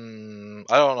 I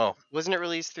don't know. Wasn't it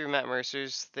released through Matt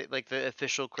Mercer's like the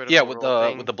official Critical Role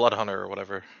thing? with the Blood Hunter or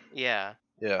whatever. Yeah.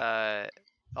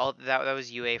 All that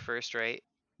was UA first, right?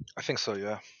 I think so,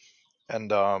 yeah.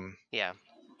 And yeah.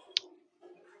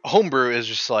 Homebrew is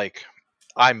just like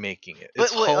I'm making it.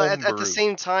 It's at the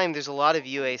same time, there's a lot of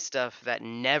UA stuff that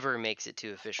never makes it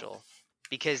to official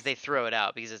because they throw it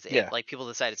out because like people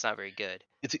decide it's not very good.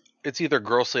 It's either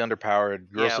grossly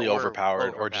underpowered, grossly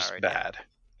overpowered, or just bad.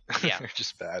 Yeah,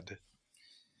 just bad.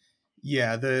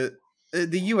 Yeah, the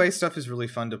UA stuff is really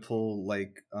fun to pull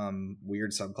like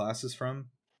weird subclasses from.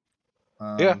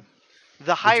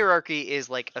 The hierarchy is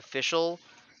like official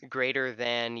greater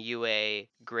than UA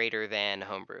greater than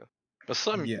homebrew. But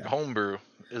homebrew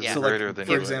is so greater like, than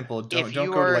for UA. example, if you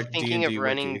go are to like thinking D&D of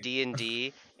running Wiki.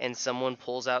 D&D and someone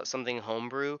pulls out something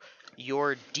homebrew,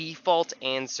 your default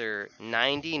answer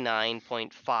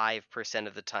 99.5%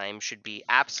 of the time should be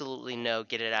absolutely no,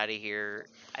 get it out of here.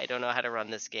 I don't know how to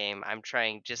run this game. I'm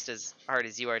trying just as hard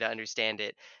as you are to understand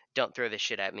it. Don't throw this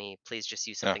shit at me. Please just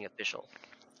use something official.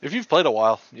 If you've played a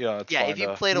while, it's fine. If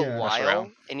you've played a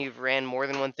while and you've ran more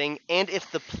than one thing, and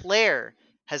if the player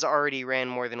has already ran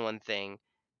more than one thing,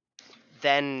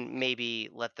 then maybe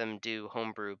let them do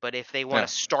homebrew. But if they want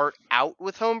to start out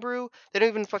with homebrew, they don't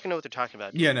even fucking know what they're talking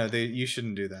about. Yeah, no, you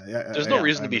shouldn't do that. There's no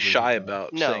reason to be shy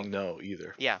about saying no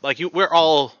either. Yeah. Like we're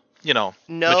all, no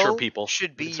mature people.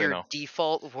 Should be your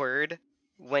default word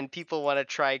when people want to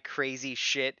try crazy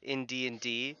shit in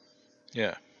D&D.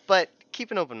 Yeah. But keep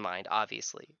an open mind,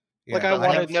 obviously. Yeah, like I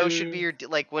wanted no should be your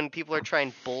like when people are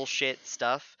trying bullshit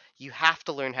stuff, you have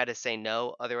to learn how to say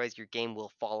no, otherwise your game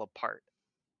will fall apart.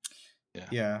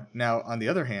 Yeah. Now, on the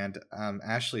other hand,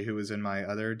 Ashley, who was in my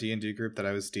other D&D group that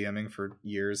I was DMing for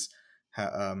years,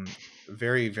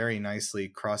 very, very nicely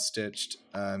cross-stitched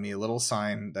me a little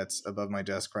sign that's above my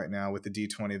desk right now with the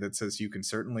D20 that says "You can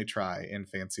certainly try" in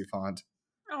fancy font.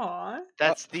 Aww.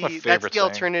 That's the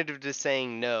alternative to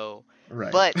saying no.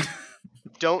 Right. But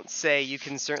don't say "you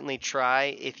can certainly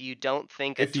try" if you don't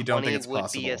think a 20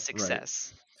 would be a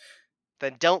success. Right.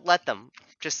 Then don't let them.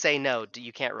 Just say no.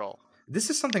 You can't roll. This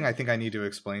is something I think I need to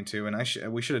explain to, and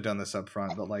we should have done this up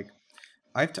front, but like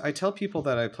I tell people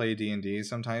that I play D&D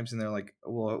sometimes, and they're like,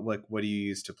 well, like, what do you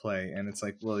use to play? And it's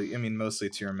like, well, I mean, mostly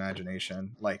it's your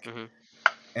imagination. Like,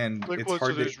 and like, it's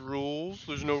hard there's rules?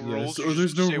 There's no rules? Oh,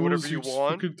 there's no say rules. Whatever you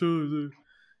want?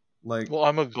 Like, well,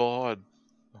 I'm a god.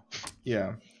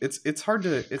 Yeah. It's hard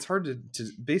to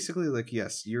basically, like,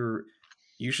 yes,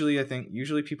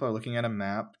 usually people are looking at a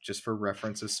map just for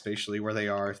references spatially where they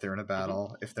are if they're in a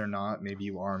battle. If they're not, maybe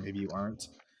you are, maybe you aren't.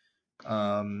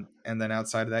 And then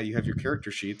outside of that, you have your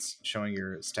character sheets showing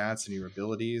your stats and your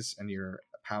abilities and your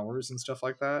powers and stuff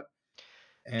like that.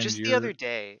 And just the other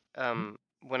day,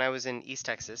 when I was in East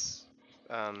Texas,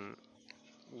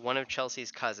 one of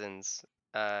Chelsea's cousins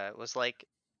was like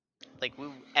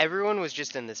everyone was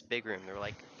just in this big room. There were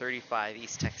like 35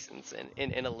 East Texans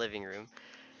in a living room,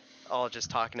 all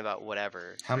just talking about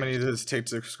whatever. How many of those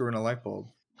tapes are screwing a light bulb?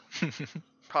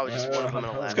 Probably just one of them in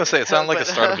a lab. I was gonna say it sounded like the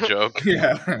start of a joke.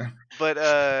 Yeah. But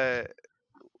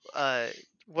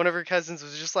one of her cousins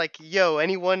was just like, "Yo,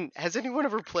 has anyone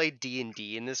ever played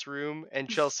D&D in this room?" And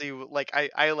Chelsea, like,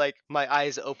 I like my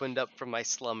eyes opened up from my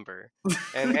slumber,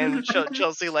 and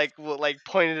Chelsea like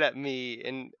pointed at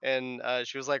me, and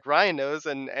she was like, "Ryan knows,"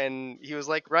 and he was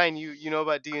like, "Ryan, you know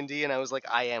about D&D?" And I was like,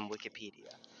 "I am Wikipedia."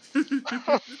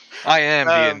 I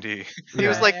am D&D. He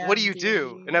was like, "What do you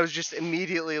do?" And I was just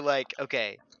immediately like,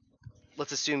 "Okay,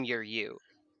 let's assume you're you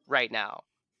right now.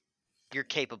 You're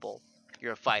capable.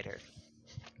 You're a fighter.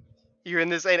 You're in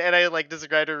this," and I like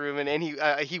described a room, and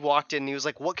he walked in and he was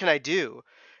like, "What can I do?"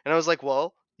 And I was like,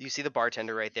 "Well, you see the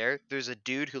bartender right there. There's a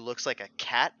dude who looks like a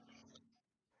cat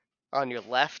on your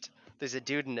left. There's a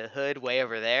dude in a hood way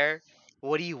over there.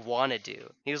 What do you want to do?"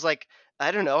 He was like,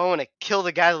 "I don't know. I want to kill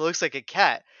the guy that looks like a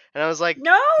cat." And I was like,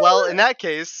 "No. Well, in that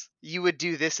case, you would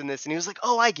do this and this." And he was like,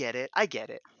 "Oh, I get it.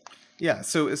 Yeah,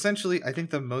 so essentially, I think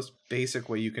the most basic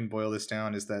way you can boil this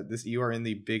down is that you are in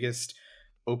the biggest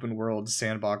open world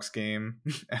sandbox game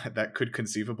that could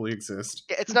conceivably exist.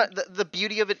 It's not the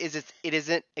beauty of it is it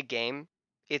isn't a game.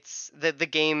 It's the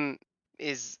game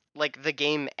is like the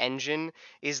game engine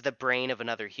is the brain of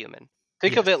another human.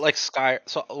 Think of it like Sky.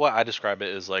 So what I describe it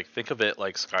is like, think of it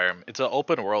like Skyrim. It's an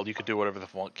open world. You could do whatever the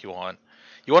fuck you want.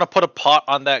 You want to put a pot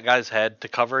on that guy's head to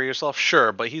cover yourself?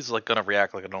 Sure, but he's like gonna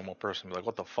react like a normal person. Be like,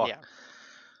 what the fuck? Yeah.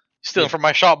 Stealing from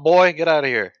my shop, boy! Get out of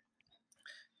here.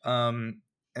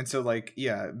 And so, like,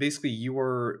 yeah, basically you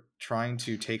are trying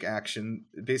to take action.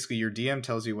 Basically, your DM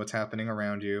tells you what's happening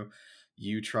around you.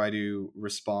 You try to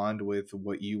respond with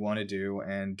what you want to do,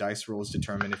 and dice rolls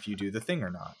determine if you do the thing or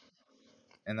not.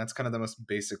 And that's kind of the most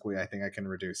basic way I think I can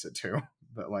reduce it to.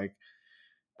 But like,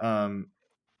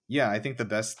 yeah, I think the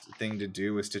best thing to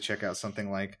do is to check out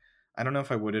something like, I don't know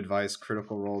if I would advise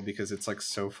Critical Role because it's like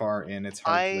so far in, it's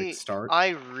hard to like start. I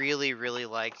really, really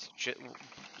liked.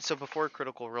 So before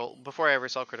I ever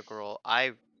saw Critical Role,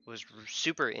 I was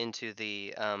super into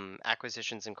the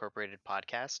Acquisitions Incorporated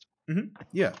podcast. Mm-hmm.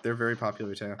 Yeah, they're very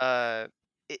popular too.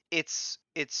 It's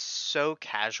so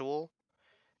casual.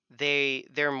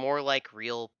 They're more like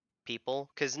real people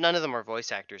because none of them are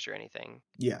voice actors or anything.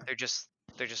 Yeah, they're just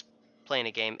playing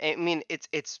a game. I mean,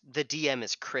 it's the DM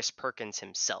is Chris Perkins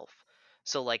himself,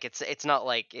 so like it's not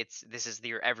like this is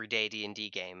your everyday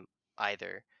D&D game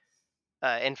either.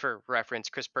 And for reference,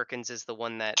 Chris Perkins is the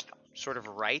one that sort of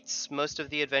writes most of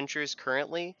the adventures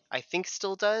currently. I think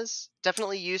still does.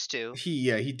 Definitely used to.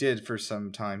 He did for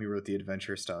some time. He wrote the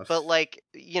adventure stuff. But like,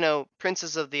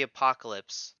 Princes of the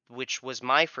Apocalypse, which was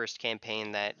my first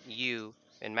campaign that you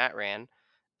and Matt ran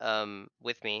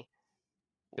with me,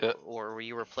 or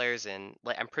you were players in,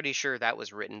 like, I'm pretty sure that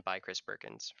was written by Chris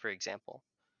Perkins, for example.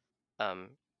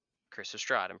 Chris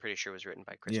Lestrade, I'm pretty sure was written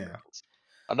by Chris Perkins.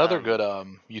 Another good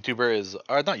YouTuber is,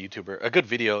 or not YouTuber, a good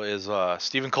video is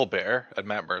Stephen Colbert and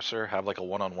Matt Mercer have like a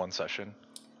one-on-one session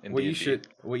in what D&D. you should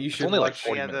only watch,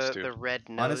 like 40 minutes too. The red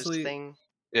nose Honestly, thing.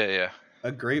 Yeah.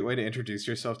 A great way to introduce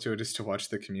yourself to it is to watch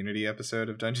the community episode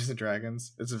of Dungeons and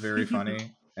Dragons. It's very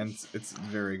funny and it's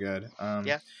very good.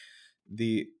 Yeah.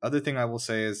 The other thing I will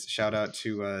say is shout out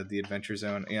to the Adventure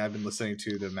Zone. Yeah, I've been listening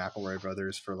to the McElroy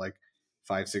brothers for like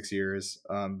 5-6 years.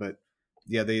 But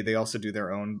yeah, they also do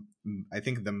their own, I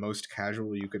think the most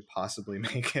casual you could possibly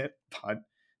make it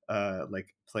like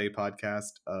play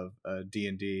podcast of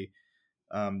D&D.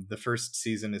 The first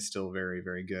season is still very,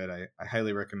 very good. I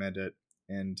highly recommend it.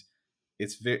 And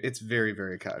it's very,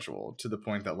 very casual to the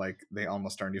point that like they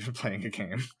almost aren't even playing a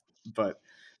game, but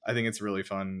I think it's really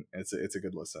fun. It's a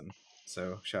good listen.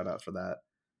 So shout out for that.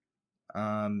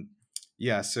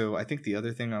 Yeah. So I think the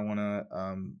other thing I want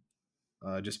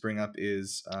to just bring up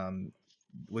is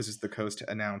Wizards of the Coast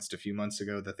announced a few months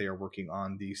ago that they are working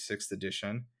on the 6th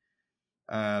edition.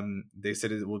 They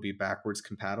said it will be backwards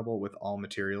compatible with all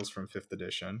materials from 5th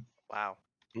edition. Wow.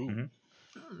 Mm-hmm.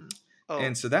 Oh.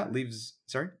 And so that leaves.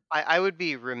 Sorry, I would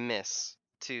be remiss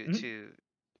to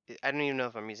I don't even know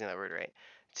if I'm using that word right.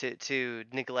 To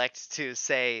neglect to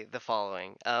say the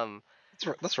following.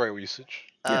 That's right usage.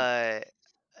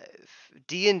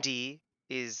 D&D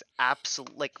is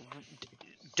absolute. Like,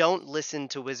 don't listen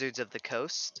to Wizards of the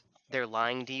Coast. They're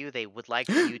lying to you. They would like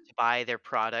you to buy their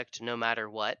product no matter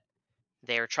what.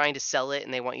 They are trying to sell it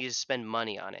and they want you to spend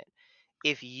money on it.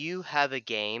 If you have a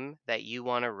game that you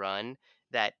want to run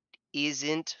that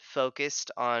isn't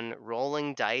focused on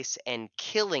rolling dice and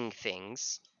killing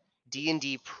things,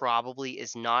 D&D probably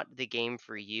is not the game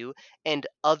for you. And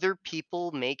other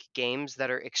people make games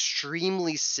that are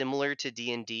extremely similar to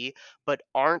D&D but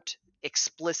aren't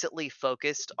explicitly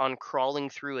focused on crawling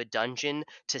through a dungeon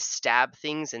to stab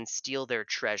things and steal their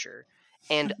treasure.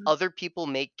 And other people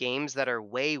make games that are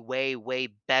way, way, way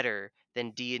better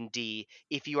than D&D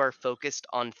if you are focused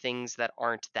on things that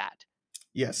aren't that.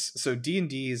 Yes, so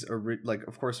D&D's like,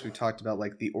 of course, we talked about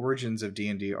like the origins of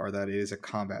D&D are that it is a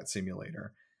combat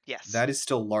simulator. Yes, that is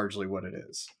still largely what it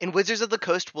is. And Wizards of the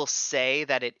Coast will say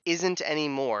that it isn't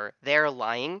anymore. They're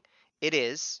lying. It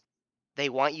is. They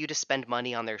want you to spend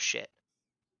money on their shit.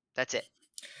 That's it.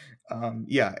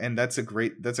 Yeah, and that's a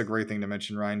great thing to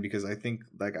mention, Ryan, because I think,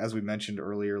 like as we mentioned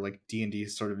earlier, like D&D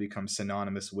has sort of become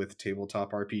synonymous with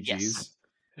tabletop RPGs. Yes.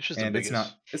 It's just and the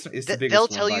biggest. It's the biggest. They'll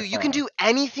tell you can do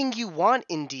anything you want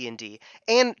in D&D,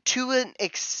 and to a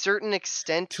certain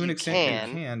extent, you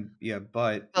can. Yeah,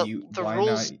 but the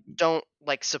rules don't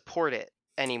like support it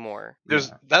anymore.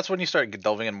 That's when you start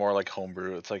delving in more like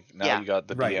homebrew. It's like now you got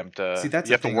the DM to. See, that's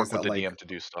you have to work with the DM to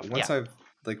do stuff. Once I've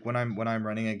like when I'm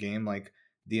running a game, like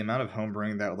the amount of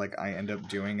homebrewing that like I end up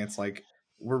doing, it's like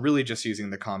we're really just using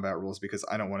the combat rules because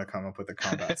I don't want to come up with a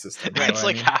combat system. It's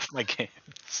like half my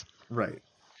games. Right.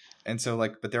 And so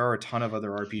like, but there are a ton of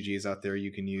other RPGs out there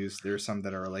you can use. There's some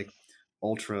that are like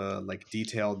ultra like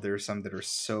detailed. There's some that are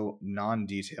so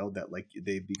non-detailed that like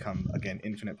they become, again,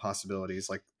 infinite possibilities.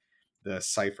 Like the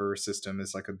Cypher system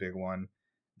is like a big one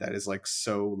that is like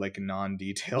so like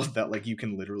non-detailed that like you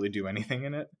can literally do anything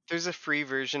in it. There's a free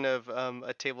version of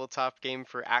a tabletop game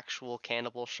for actual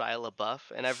Cannibal Shia LaBeouf,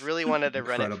 and I've really wanted to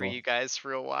run it for you guys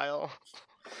for a while.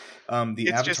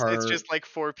 It's just like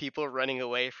 4 people running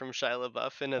away from Shia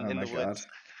LaBeouf in the woods.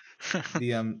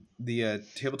 The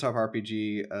tabletop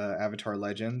RPG Avatar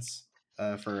Legends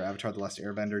for Avatar: The Last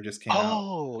Airbender just came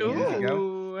out years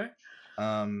ago.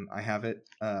 I have it.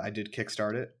 I did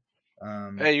kickstart it.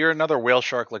 Hey, you're another whale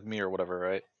shark like me or whatever,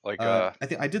 right? Like I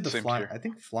think I did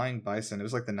the Flying Bison. It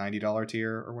was like the $90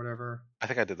 tier or whatever. I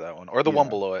think I did that one or the one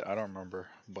below it. I don't remember,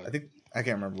 but I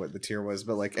can't remember what the tier was,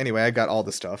 but like anyway, I got all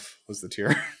the stuff was the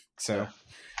tier. So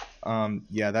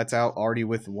that's out already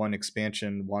with one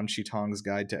expansion, Wan Shi Tong's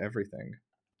Guide to Everything.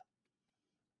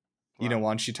 Wow. You know,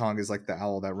 Wan Shi Tong is like the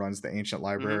owl that runs the ancient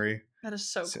library. Mm-hmm. That is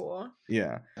so cool.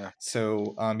 Yeah.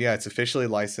 So it's officially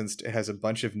licensed. It has a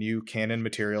bunch of new canon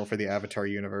material for the Avatar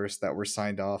universe that were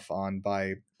signed off on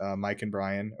by Mike and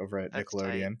Brian over at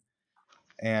Nickelodeon. Tight.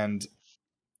 And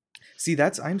see,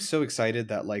 I'm so excited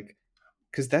that like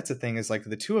because that's the thing is like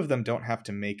the two of them don't have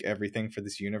to make everything for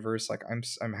this universe. Like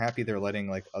I'm happy they're letting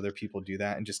like other people do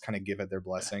that and just kind of give it their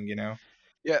blessing, you know?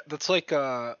 Yeah, that's like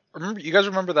remember you guys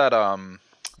remember that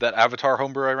that Avatar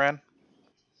homebrew I ran?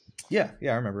 Yeah,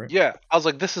 I remember it. Yeah, I was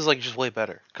like, this is like just way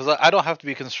better because I don't have to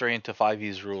be constrained to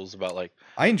 5e's rules about like.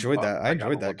 I enjoyed that. I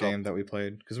enjoyed that game that we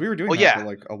played because we were doing that for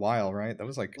like a while, right? That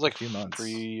was like it was like a few months,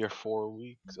 3 or 4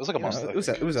 weeks. It was like a month. It was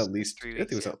at least. 3 I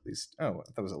think it was weeks, at least. Oh,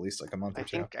 I thought it was at least like a month or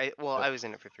two. I was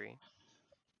in it for 3.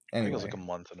 I think it was like a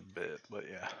month and a bit, but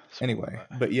yeah. Anyway,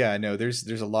 but yeah, no, there's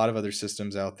a lot of other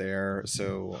systems out there.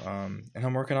 So, and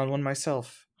I'm working on one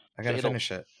myself. I gotta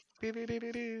finish it.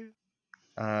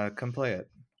 Come play it.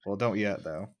 Well, don't yet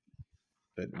though.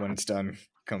 But when it's done,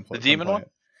 come play. The demon one.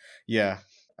 Yeah,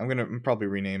 I'm gonna probably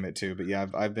rename it too. But yeah,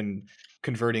 I've been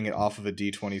converting it off of a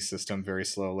D20 system very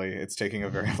slowly. It's taking a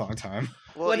very long time.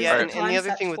 Well, yeah, and the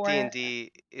other thing with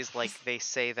D&D is like they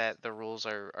say that the rules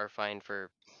are fine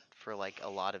for like a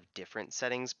lot of different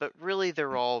settings, but really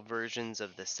they're all versions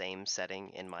of the same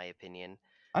setting, in my opinion.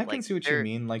 I can see what you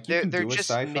mean. Like you can do a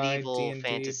sci-fi medieval D&D,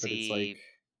 fantasy, but it's like,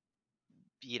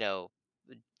 you know,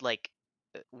 like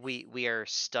we are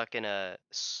stuck in a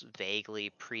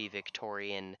vaguely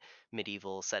pre-Victorian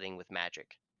medieval setting with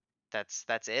magic. That's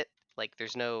it. Like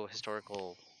there's no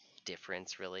historical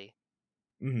difference really.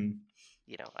 Mm-hmm.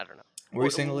 You know, I don't know. What were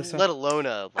you saying, Alyssa? Let alone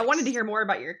I wanted to hear more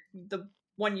about the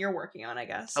one you're working on, I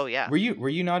guess. Oh yeah. Were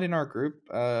you not in our group?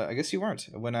 I guess you weren't.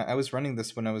 When I was running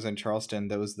this when I was in Charleston,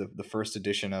 that was the first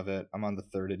edition of it. I'm on the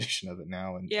 3rd edition of it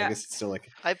now, and I guess it's still like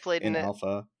I played in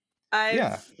alpha.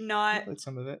 I've not played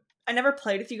some of it. I never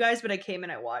played with you guys, but I came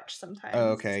and I watched sometimes.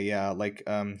 Oh, okay, yeah. Like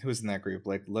who was in that group?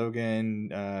 Like Logan,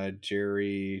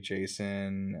 Jerry,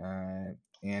 Jason,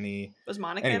 Annie. Was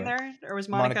Monica in there, or was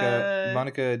Monica?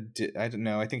 Monica, I don't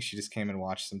know. I think she just came and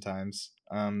watched sometimes.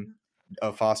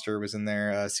 Foster was in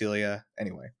there. Celia.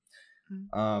 Anyway,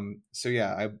 so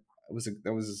yeah,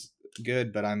 that was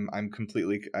good, but I'm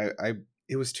completely.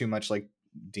 It was too much like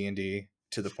D&D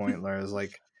to the point where I was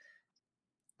like,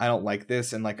 I don't like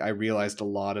this, and like I realized a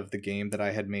lot of the game that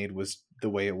I had made was the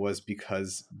way it was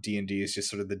because D&D is just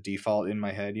sort of the default in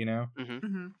my head, you know.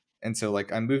 Mm-hmm. And so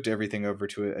like I moved everything over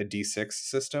to a D6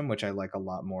 system, which I like a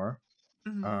lot more.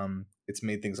 Mm-hmm. It's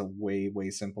made things a way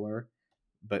simpler,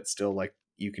 but still like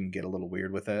you can get a little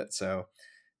weird with it. So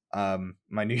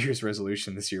my New Year's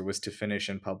resolution this year was to finish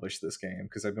and publish this game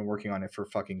because I've been working on it for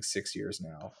fucking 6 years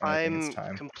now. And I think it's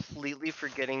time. Completely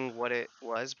forgetting what it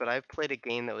was, but I've played a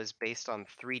game that was based on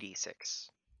 3d6.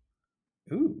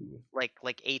 Ooh. Like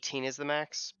 18 is the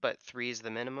max, but 3 is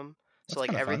the minimum. So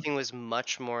like everything was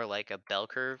much more like a bell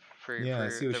curve for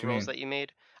the rolls that you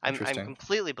made. I'm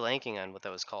completely blanking on what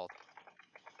that was called.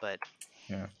 But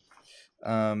yeah.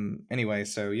 Anyway,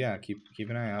 so yeah, keep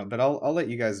an eye out. But I'll let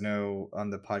you guys know on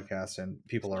the podcast and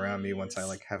people around me once I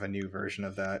like have a new version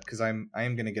of that, because I am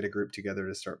gonna get a group together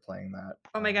to start playing that.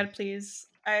 Oh my god, please.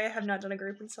 I have not done a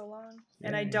group in so long.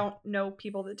 And I don't know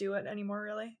people that do it anymore,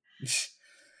 really.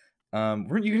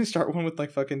 Weren't you gonna start one with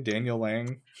like fucking Daniel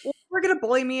Lang? Well, we're gonna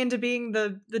bully me into being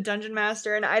the dungeon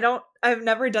master, and I've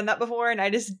never done that before, and I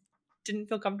just didn't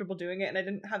feel comfortable doing it, and I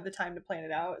didn't have the time to plan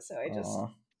it out, so I just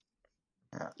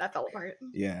that fell apart.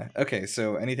 Yeah. Okay.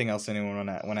 So anything else anyone want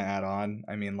to add on?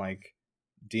 I mean, like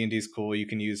D&D's cool. You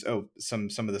can use some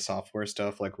of the software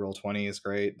stuff like Roll20 is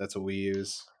great. That's what we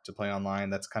use to play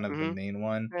online. That's kind of the main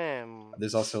one.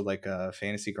 There's also like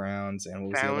Fantasy Grounds and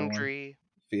what was Foundry.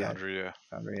 The other one?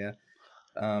 Foundry, yeah.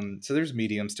 So there's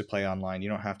mediums to play online. You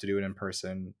don't have to do it in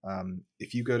person.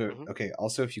 If you go to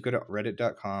if you go to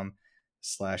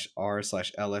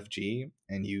reddit.com/r/LFG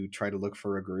and you try to look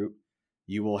for a group,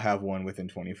 you will have one within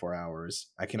 24 hours.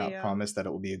 I cannot promise that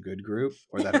it will be a good group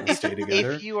or that it will stay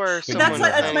together. If you are someone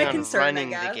that's my concern,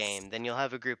 running the game, then you'll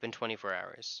have a group in 24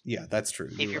 hours. Yeah, that's true.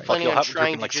 If you're planning on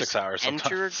trying to like 6 hours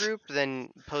enter a group,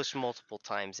 then post multiple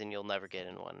times and you'll never get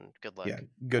in one. Good luck. Yeah,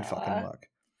 good fucking luck.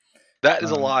 That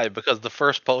is a lie, because the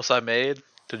first post I made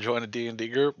to join a D&D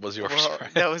group was yours. Well,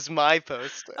 that was my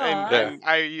post, and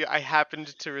I happened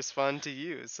to respond to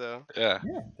you. So yeah,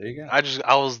 there you go. I'm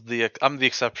the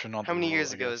exception on. How many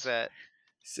years ago is that?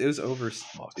 It was over.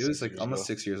 It was like almost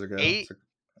 6 years ago. 8?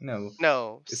 No.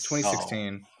 It's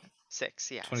 2016.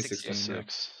 6, yeah. 2016.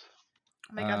 6.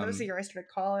 Oh my god, that was the year I started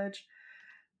college.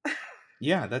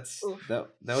 Yeah, that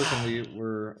was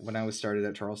when I was started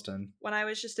at Charleston. When I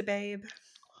was just a babe.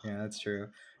 Yeah, that's true.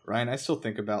 Ryan, I still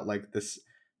think about like this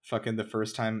fucking the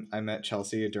first time I met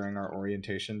Chelsea during our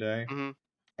orientation day.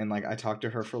 And like I talked to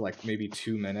her for like maybe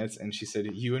 2 minutes and she said,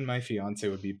 "You and my fiance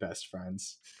would be best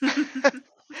friends."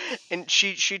 And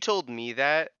she told me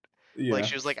that, Yeah. Like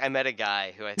she was like, I met a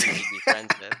guy who I think you'd be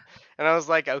friends with, and I was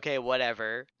like, okay,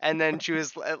 whatever. And then she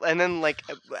was, and then like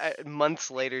months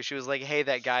later, she was like, hey,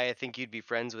 that guy I think you'd be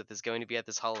friends with is going to be at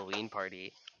this Halloween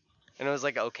party, and I was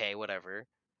like, okay, whatever.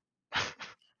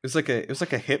 It was like a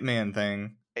hitman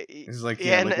thing. It was like,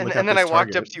 yeah, like, and then I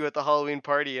walked up to you at the Halloween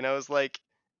party, and I was like,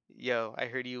 yo, I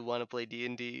heard you want to play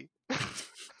D&D.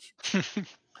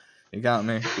 You got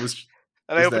me. It was.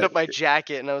 And I opened up my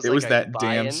jacket, and I was like, it was that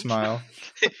damn smile.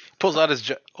 Pulls out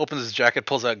opens his jacket,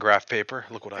 pulls out graph paper.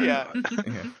 Look what I got.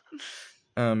 Yeah.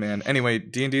 Oh man. Anyway,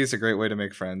 D&D is a great way to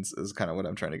make friends. Is kind of what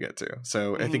I'm trying to get to.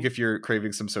 So I think if you're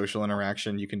craving some social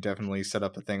interaction, you can definitely set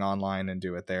up a thing online and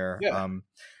do it there. Yeah.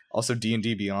 Also,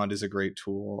 D&D Beyond is a great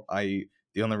tool.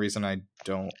 The only reason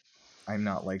I'm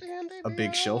not like a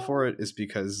big shill for it is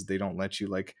because they don't let you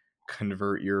like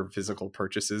convert your physical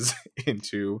purchases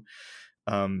into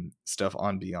stuff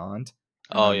on Beyond.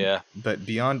 Oh yeah. But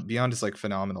Beyond is like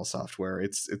phenomenal software.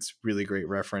 It's really great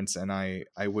reference, and I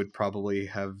would probably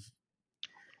have,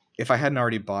 if I hadn't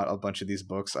already bought a bunch of these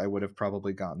books, I would have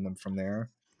probably gotten them from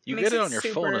there. You get it on your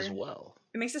phone as well.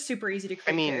 It makes it super easy to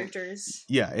create characters.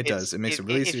 Yeah, it does. It makes it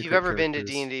really easy. If you've ever been to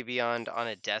D&D Beyond on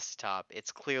a desktop,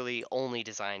 it's clearly only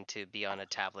designed to be on a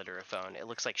tablet or a phone. It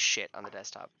looks like shit on the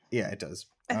desktop. Yeah, it does.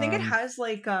 I think it has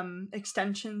like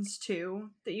extensions too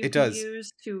that you can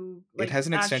use to like it has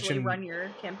an extension run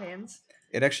your campaigns.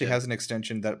 It actually has an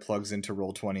extension that plugs into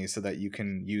Roll20 so that you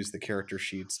can use the character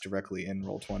sheets directly in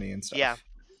Roll20 and stuff. Yeah,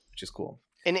 which is cool.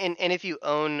 And if you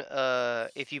own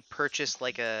if you purchase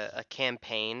like a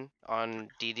campaign on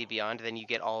D&D Beyond, then you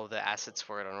get all of the assets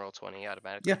for it on Roll20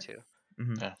 automatically too.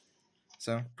 Mm-hmm. Yeah.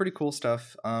 So pretty cool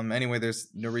stuff. Anyway, there's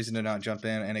no reason to not jump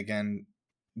in. And again,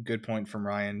 good point from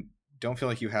Ryan. Don't feel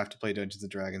like you have to play Dungeons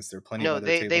and Dragons. There are plenty of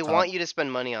other they want you to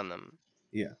spend money on them.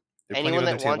 Yeah. Anyone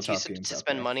that wants you to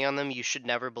spend money on them, you should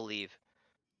never believe.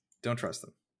 Don't trust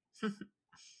them.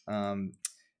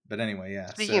 But anyway,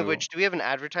 yeah. Speaking of which, do we have an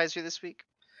advertiser this week?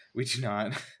 We do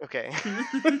not. Okay.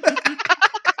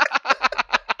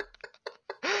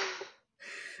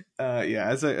 Yeah,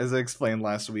 as I explained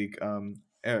last week,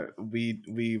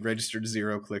 we registered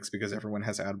 0 clicks because everyone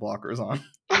has ad blockers on.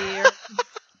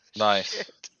 Nice.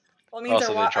 Shit. Well, it means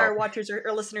our watchers or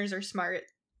listeners are smart.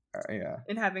 Yeah.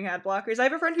 In having ad blockers. I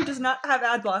have a friend who does not have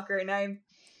ad blocker, and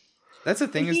that's the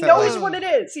thing. He knows what it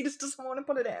is. He just doesn't want to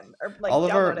put it in. Or, like,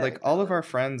 all of our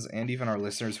friends and even our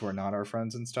listeners who are not our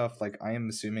friends and stuff, like I am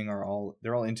assuming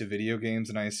they're all into video games,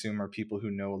 and I assume are people who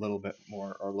know a little bit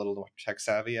more or a little more tech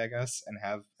savvy, I guess, and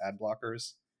have ad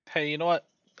blockers. Hey, you know what?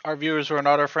 Our viewers who are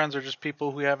not our friends are just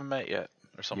people we haven't met yet,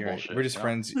 or some bullshit. Right. We're just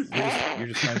friends. You're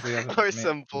just friends we haven't met. Or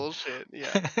some bullshit.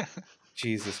 Yeah.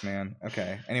 Jesus, man.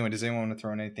 Okay. Anyway, does anyone want to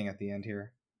throw in anything at the end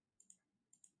here?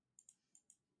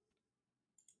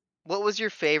 What was your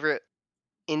favorite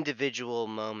individual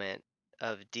moment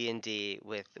of D&D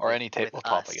with or any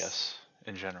tabletop, I guess,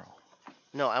 in general?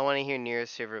 No, I want to hear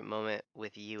Nira's favorite moment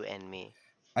with you and me.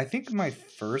 I think my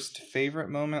first favorite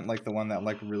moment, like the one that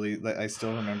like really that I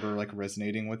still remember like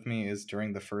resonating with me, is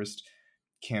during the first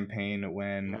campaign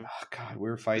when we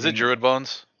were fighting. Is it Druid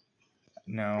Bones?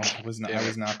 No, it was not. I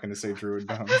was not going to say Druid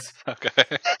Bones.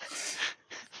 Okay.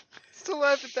 Still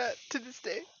laugh at that to this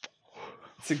day.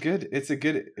 It's a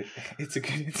good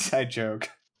inside joke.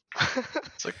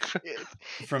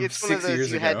 From it's 6 one of those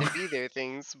years you ago. had to be there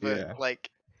things, but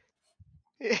like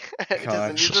it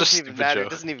doesn't even matter. It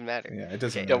doesn't even matter. Yeah, it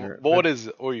doesn't matter. What is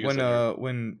it? Or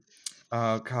when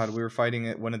we were fighting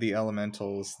at one of the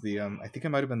elementals, the I think it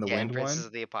might have been the wind one. Princes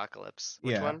of the Apocalypse.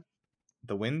 Which one?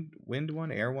 The wind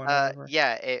one, air one. That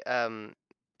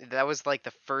was like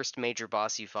the first major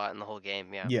boss you fought in the whole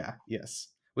game. Yeah. Yeah. Yes.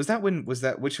 Which one was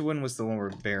the one where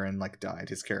Baron like died?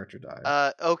 His character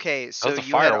died. Okay, so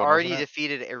you had already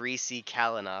defeated Erisi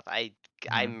Kalanoth.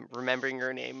 I'm remembering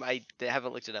her name. I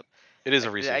haven't looked it up. It is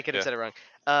Erisi. I could have said it wrong.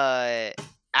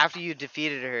 After you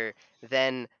defeated her,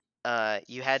 then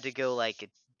you had to go like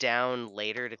down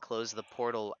later to close the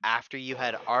portal after you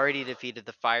had already defeated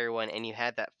the fire one, and you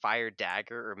had that fire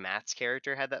dagger, or Matt's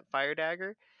character had that fire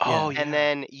dagger. Oh, yeah. And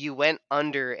then you went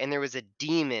under, and there was a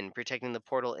demon protecting the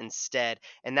portal instead,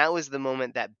 and that was the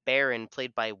moment that Baron,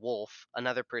 played by Wolf,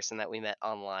 another person that we met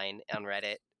online on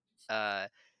Reddit,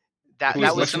 that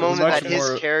was the moment that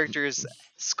his character's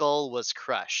skull was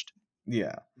crushed.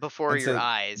 Yeah. Before your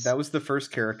eyes. That was the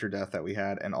first character death that we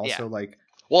had, and also like.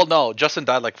 Well, no, Justin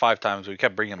died like 5 times. We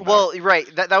kept bringing him back. Well, right.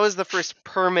 That was the first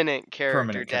permanent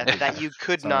character death that you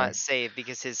could not save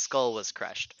because his skull was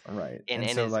crushed. Right. And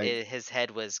so, his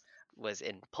head was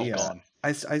in pulp. Yeah.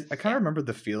 I kind of remember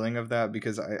the feeling of that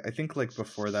because I think like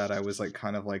before that I was like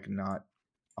kind of like not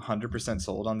 100%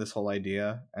 sold on this whole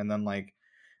idea, and then like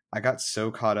I got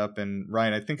so caught up in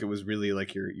Ryan. I think it was really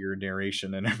like your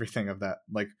narration and everything of that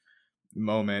like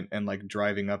moment and like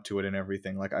driving up to it and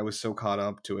everything. Like I was so caught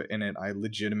up to it in it, I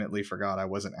legitimately forgot I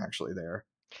wasn't actually there.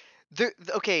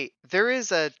 There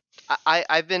is a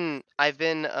I've been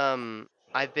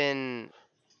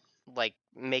like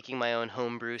making my own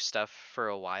homebrew stuff for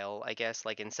a while, I guess,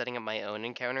 like in setting up my own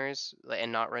encounters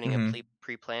and not running a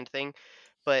pre-planned thing.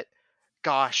 But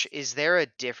gosh, is there a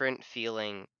different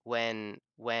feeling when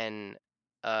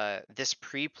this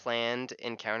pre-planned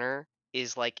encounter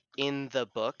is like in the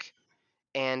book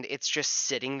and it's just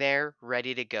sitting there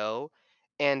ready to go,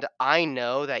 and I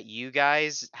know that you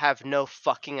guys have no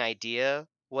fucking idea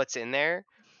what's in there,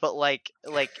 but like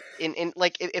in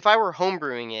like if I were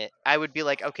homebrewing it, I would be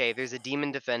like, okay, there's a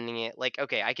demon defending it, like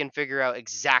okay, I can figure out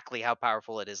exactly how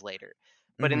powerful it is later.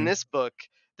 But in this book,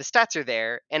 the stats are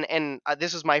there, and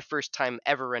this was my first time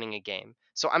ever running a game,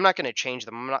 so I'm not going to change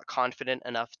them. I'm not confident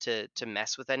enough to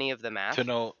mess with any of the math To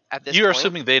know, at this you're point.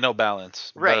 assuming they know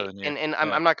balance, better Right, than you. and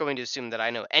I'm not going to assume that I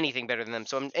know anything better than them.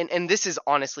 So and this is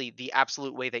honestly the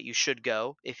absolute way that you should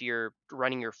go if you're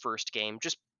running your first game.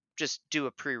 Just do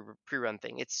a pre-run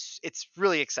thing. It's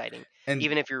really exciting, And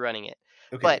even if you're running it.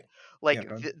 okay, But like yeah,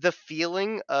 go ahead. the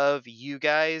feeling of you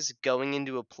guys going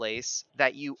into a place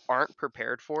that you aren't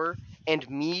prepared for, and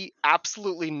me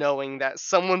absolutely knowing that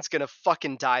someone's gonna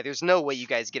fucking die. There's no way you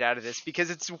guys get out of this because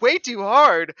it's way too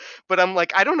hard. But I'm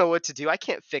like, I don't know what to do. I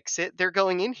can't fix it. They're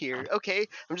going in here. Okay,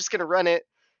 I'm just gonna run it.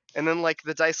 And then like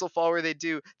the dice will fall where they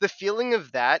do. The feeling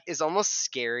of that is almost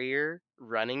scarier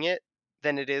running it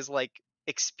than it is like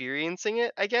experiencing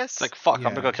it, I guess. It's like fuck,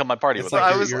 I'm gonna go kill my party It's with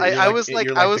like it. I was like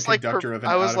out-of-control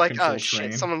oh train.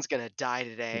 shit, someone's gonna die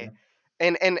today.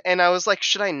 Yeah. And I was like,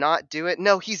 should I not do it?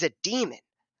 No, he's a demon.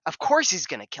 Of course he's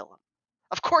gonna kill him.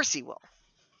 Of course he will.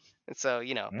 And so,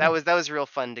 you know, that was real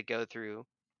fun to go through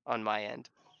on my end.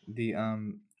 The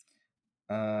man,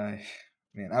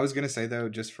 I was gonna say though,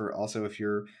 just for also if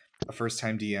you're a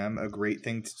first-time DM, a great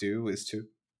thing to do is to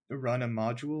run a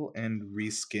module and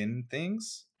reskin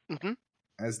things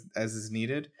as is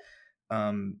needed.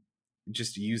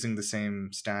 Just using the same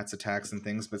stats, attacks, and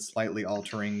things, but slightly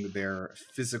altering their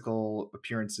physical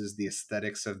appearances, the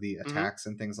aesthetics of the attacks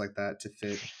and things like that to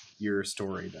fit your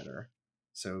story better.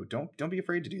 So don't be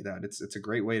afraid to do that. It's a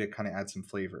great way to kind of add some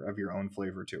flavor of your own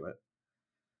flavor to it.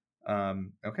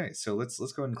 Okay, so let's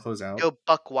go ahead and close out. Go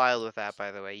buck wild with that,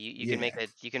 by the way. You can make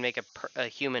a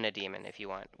human a demon if you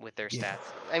want with their stats.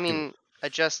 I mean,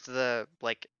 adjust the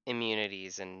like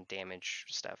immunities and damage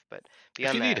stuff, but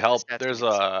if you need help, there's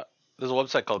a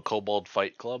website called Kobold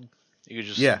Fight Club. You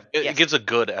just it gives a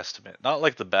good estimate, not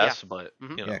like the best, but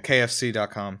you know.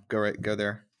 KFC.com. Go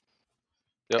there.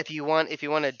 Yep. If you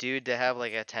want a dude to have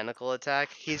like a tentacle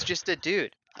attack, he's just a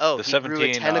dude. Oh, the he 17 grew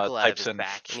a tentacle out of his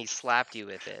back and he slapped you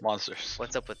with it. Monsters.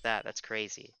 What's up with that? That's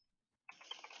crazy.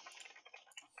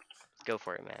 Go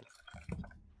for it, man.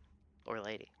 Or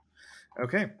lady.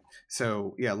 Okay,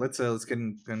 so yeah, let's get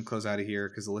and close out of here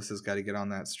because Alyssa's got to get on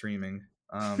that streaming.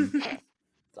 It's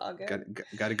all good.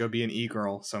 Got to go be an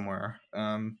e-girl somewhere.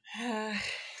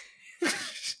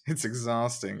 It's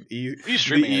exhausting. E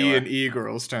and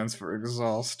e-girl stands for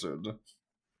exhausted.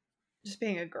 Just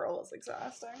being a girl is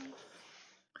exhausting.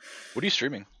 What are you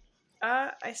streaming?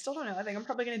 I still don't know. I think I'm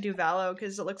probably gonna do Valo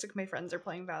because it looks like my friends are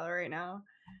playing Valo right now.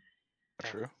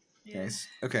 True. Yeah. Nice.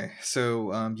 Okay,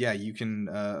 so yeah, you can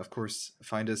of course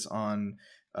find us on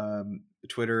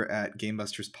Twitter at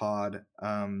GamebustersPod.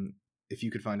 If you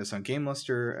could find us on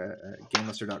GameLuster at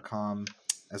GameLuster.com,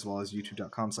 as well as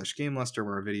YouTube.com/GameLuster,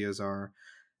 where our videos are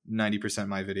 90%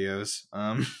 my videos.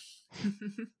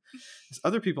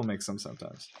 Other people make some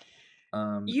sometimes.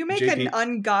 You make an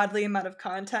ungodly amount of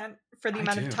content for the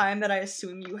amount of time that I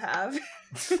assume you have.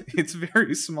 It's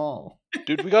very small.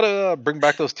 Dude, we gotta bring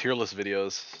back those tier list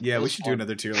videos. Yeah, we should do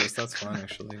another tier list. That's fun,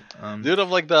 actually. Dude, of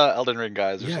like the Elden Ring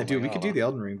guys. Yeah, dude, we could do the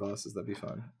Elden Ring bosses. That'd be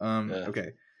fun.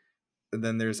 Okay. And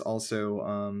then there's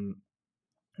also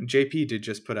JP did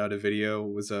just put out a video.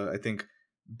 It was I think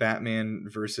Batman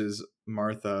versus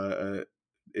Martha.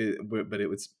 But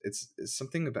it's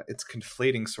something about it's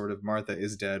conflating sort of Martha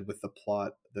is Dead with the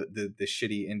plot, the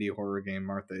shitty indie horror game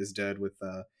Martha is Dead with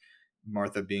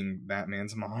Martha being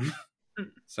Batman's mom.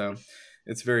 So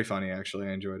it's very funny, actually.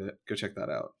 I enjoyed it. Go check that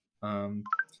out.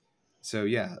 So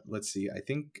yeah, let's see. I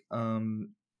think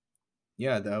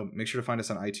yeah, though, make sure to find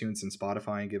us on iTunes and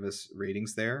Spotify and give us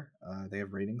ratings there. They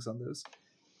have ratings on those,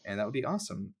 and that would be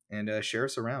awesome. And share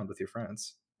us around with your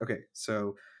friends. Okay,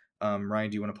 so Ryan,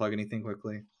 do you want to plug anything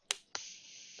quickly?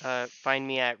 Find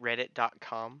me at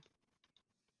reddit.com.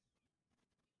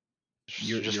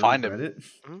 Just find him. Reddit?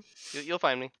 Mm-hmm. You'll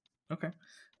find me. Okay.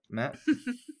 Matt?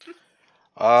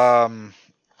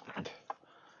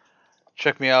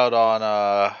 Check me out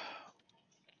on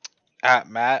at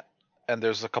Matt, and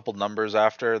there's a couple numbers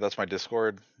after. That's my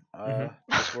Discord.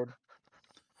 Discord.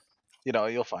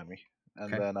 You'll find me.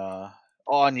 And then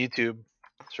on YouTube,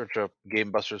 search up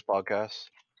Game Busters Podcast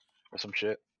or some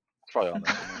shit. It's probably on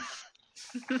there.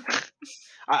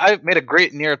 I made a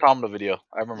great Nier Automata video.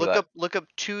 I remember that. Look up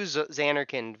 2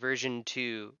 Zanarkand version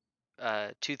 2,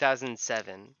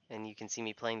 2007, and you can see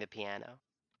me playing the piano.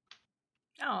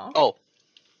 Oh.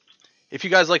 If you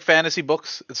guys like fantasy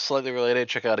books, it's slightly related.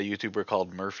 Check out a YouTuber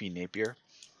called Murphy Napier.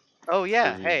 Oh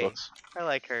yeah, hey, books. I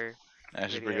like her. Yeah,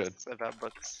 she's pretty good about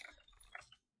books.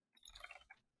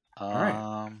 All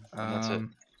right, that's it.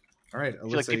 All right, if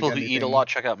you like people who eat a lot,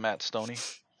 check out Matt Stoney.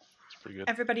 It's pretty good.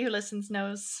 Everybody who listens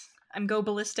knows I'm go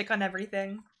ballistic on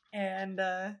everything, and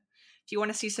if you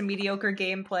want to see some mediocre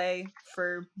gameplay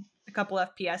for a couple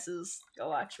FPSs, go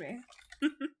watch me. Do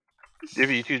you have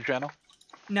a YouTube channel?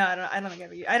 No, I don't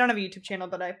have a YouTube channel,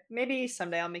 but maybe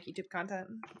someday I'll make YouTube content.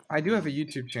 I do have a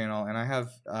YouTube channel, and I have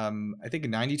I think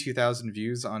 92,000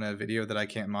 views on a video that I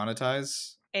can't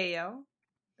monetize. Ayo.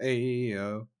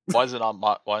 Why is it not?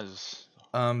 Because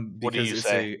what do you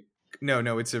say?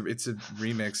 No, it's a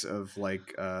remix of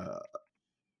like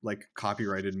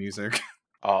copyrighted music.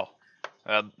 Oh,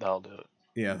 that'll do it.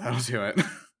 Yeah, that'll do it.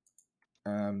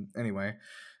 Anyway,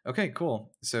 okay,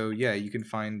 cool. So yeah, you can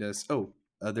find us.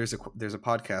 There's a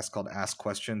podcast called Ask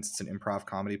Questions. It's an improv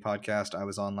comedy podcast. I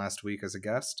was on last week as a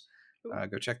guest.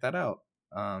 Go check that out.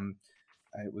 I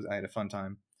had a fun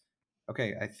time.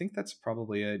 Okay, I think that's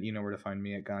probably it. You know where to find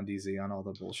me at GandhiZ on all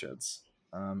the bullshits.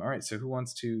 All right, so who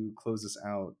wants to close this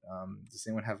out? Does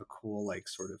anyone have a cool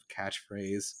sort of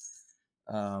catchphrase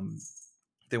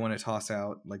they want to toss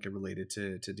out, related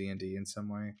to D&D in some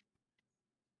way?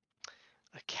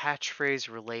 A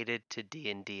catchphrase related to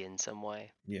D&D in some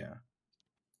way. Yeah.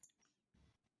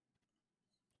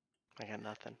 I got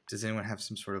nothing. Does anyone have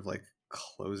some sort of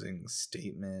closing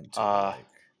statement?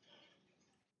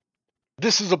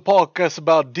 This is a podcast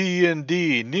about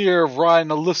D&D. Nier, Ryan,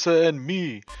 Alyssa, and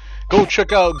me. Go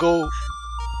check out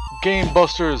Game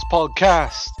Busters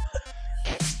Podcast.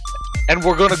 And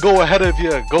we're gonna go ahead of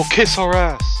you. Go kiss our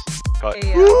ass.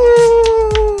 Hey,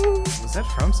 was that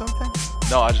from something?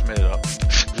 No, I just made it up.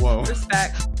 Whoa.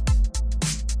 Respect.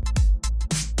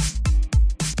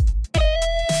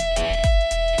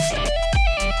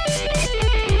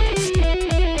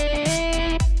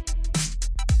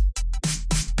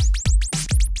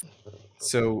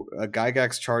 So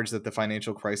Gygax charged that the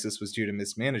financial crisis was due to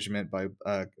mismanagement by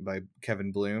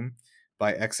Kevin Bloom,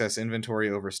 by excess inventory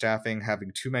overstaffing,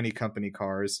 having too many company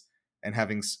cars, and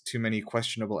having too many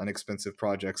questionable and expensive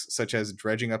projects, such as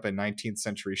dredging up a 19th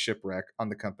century shipwreck on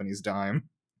the company's dime.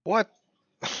 What?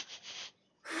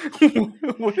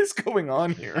 What is going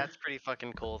on here? That's pretty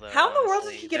fucking cool, though. How in the world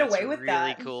did he get away with that?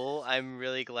 Really cool. I'm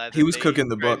really glad that he was cooking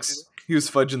the books. He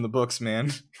was fudging the books,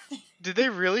 man. Did they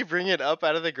really bring it up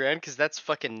out of the ground? Because that's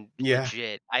fucking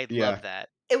legit. I love that.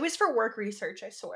 It was for work research, I swear.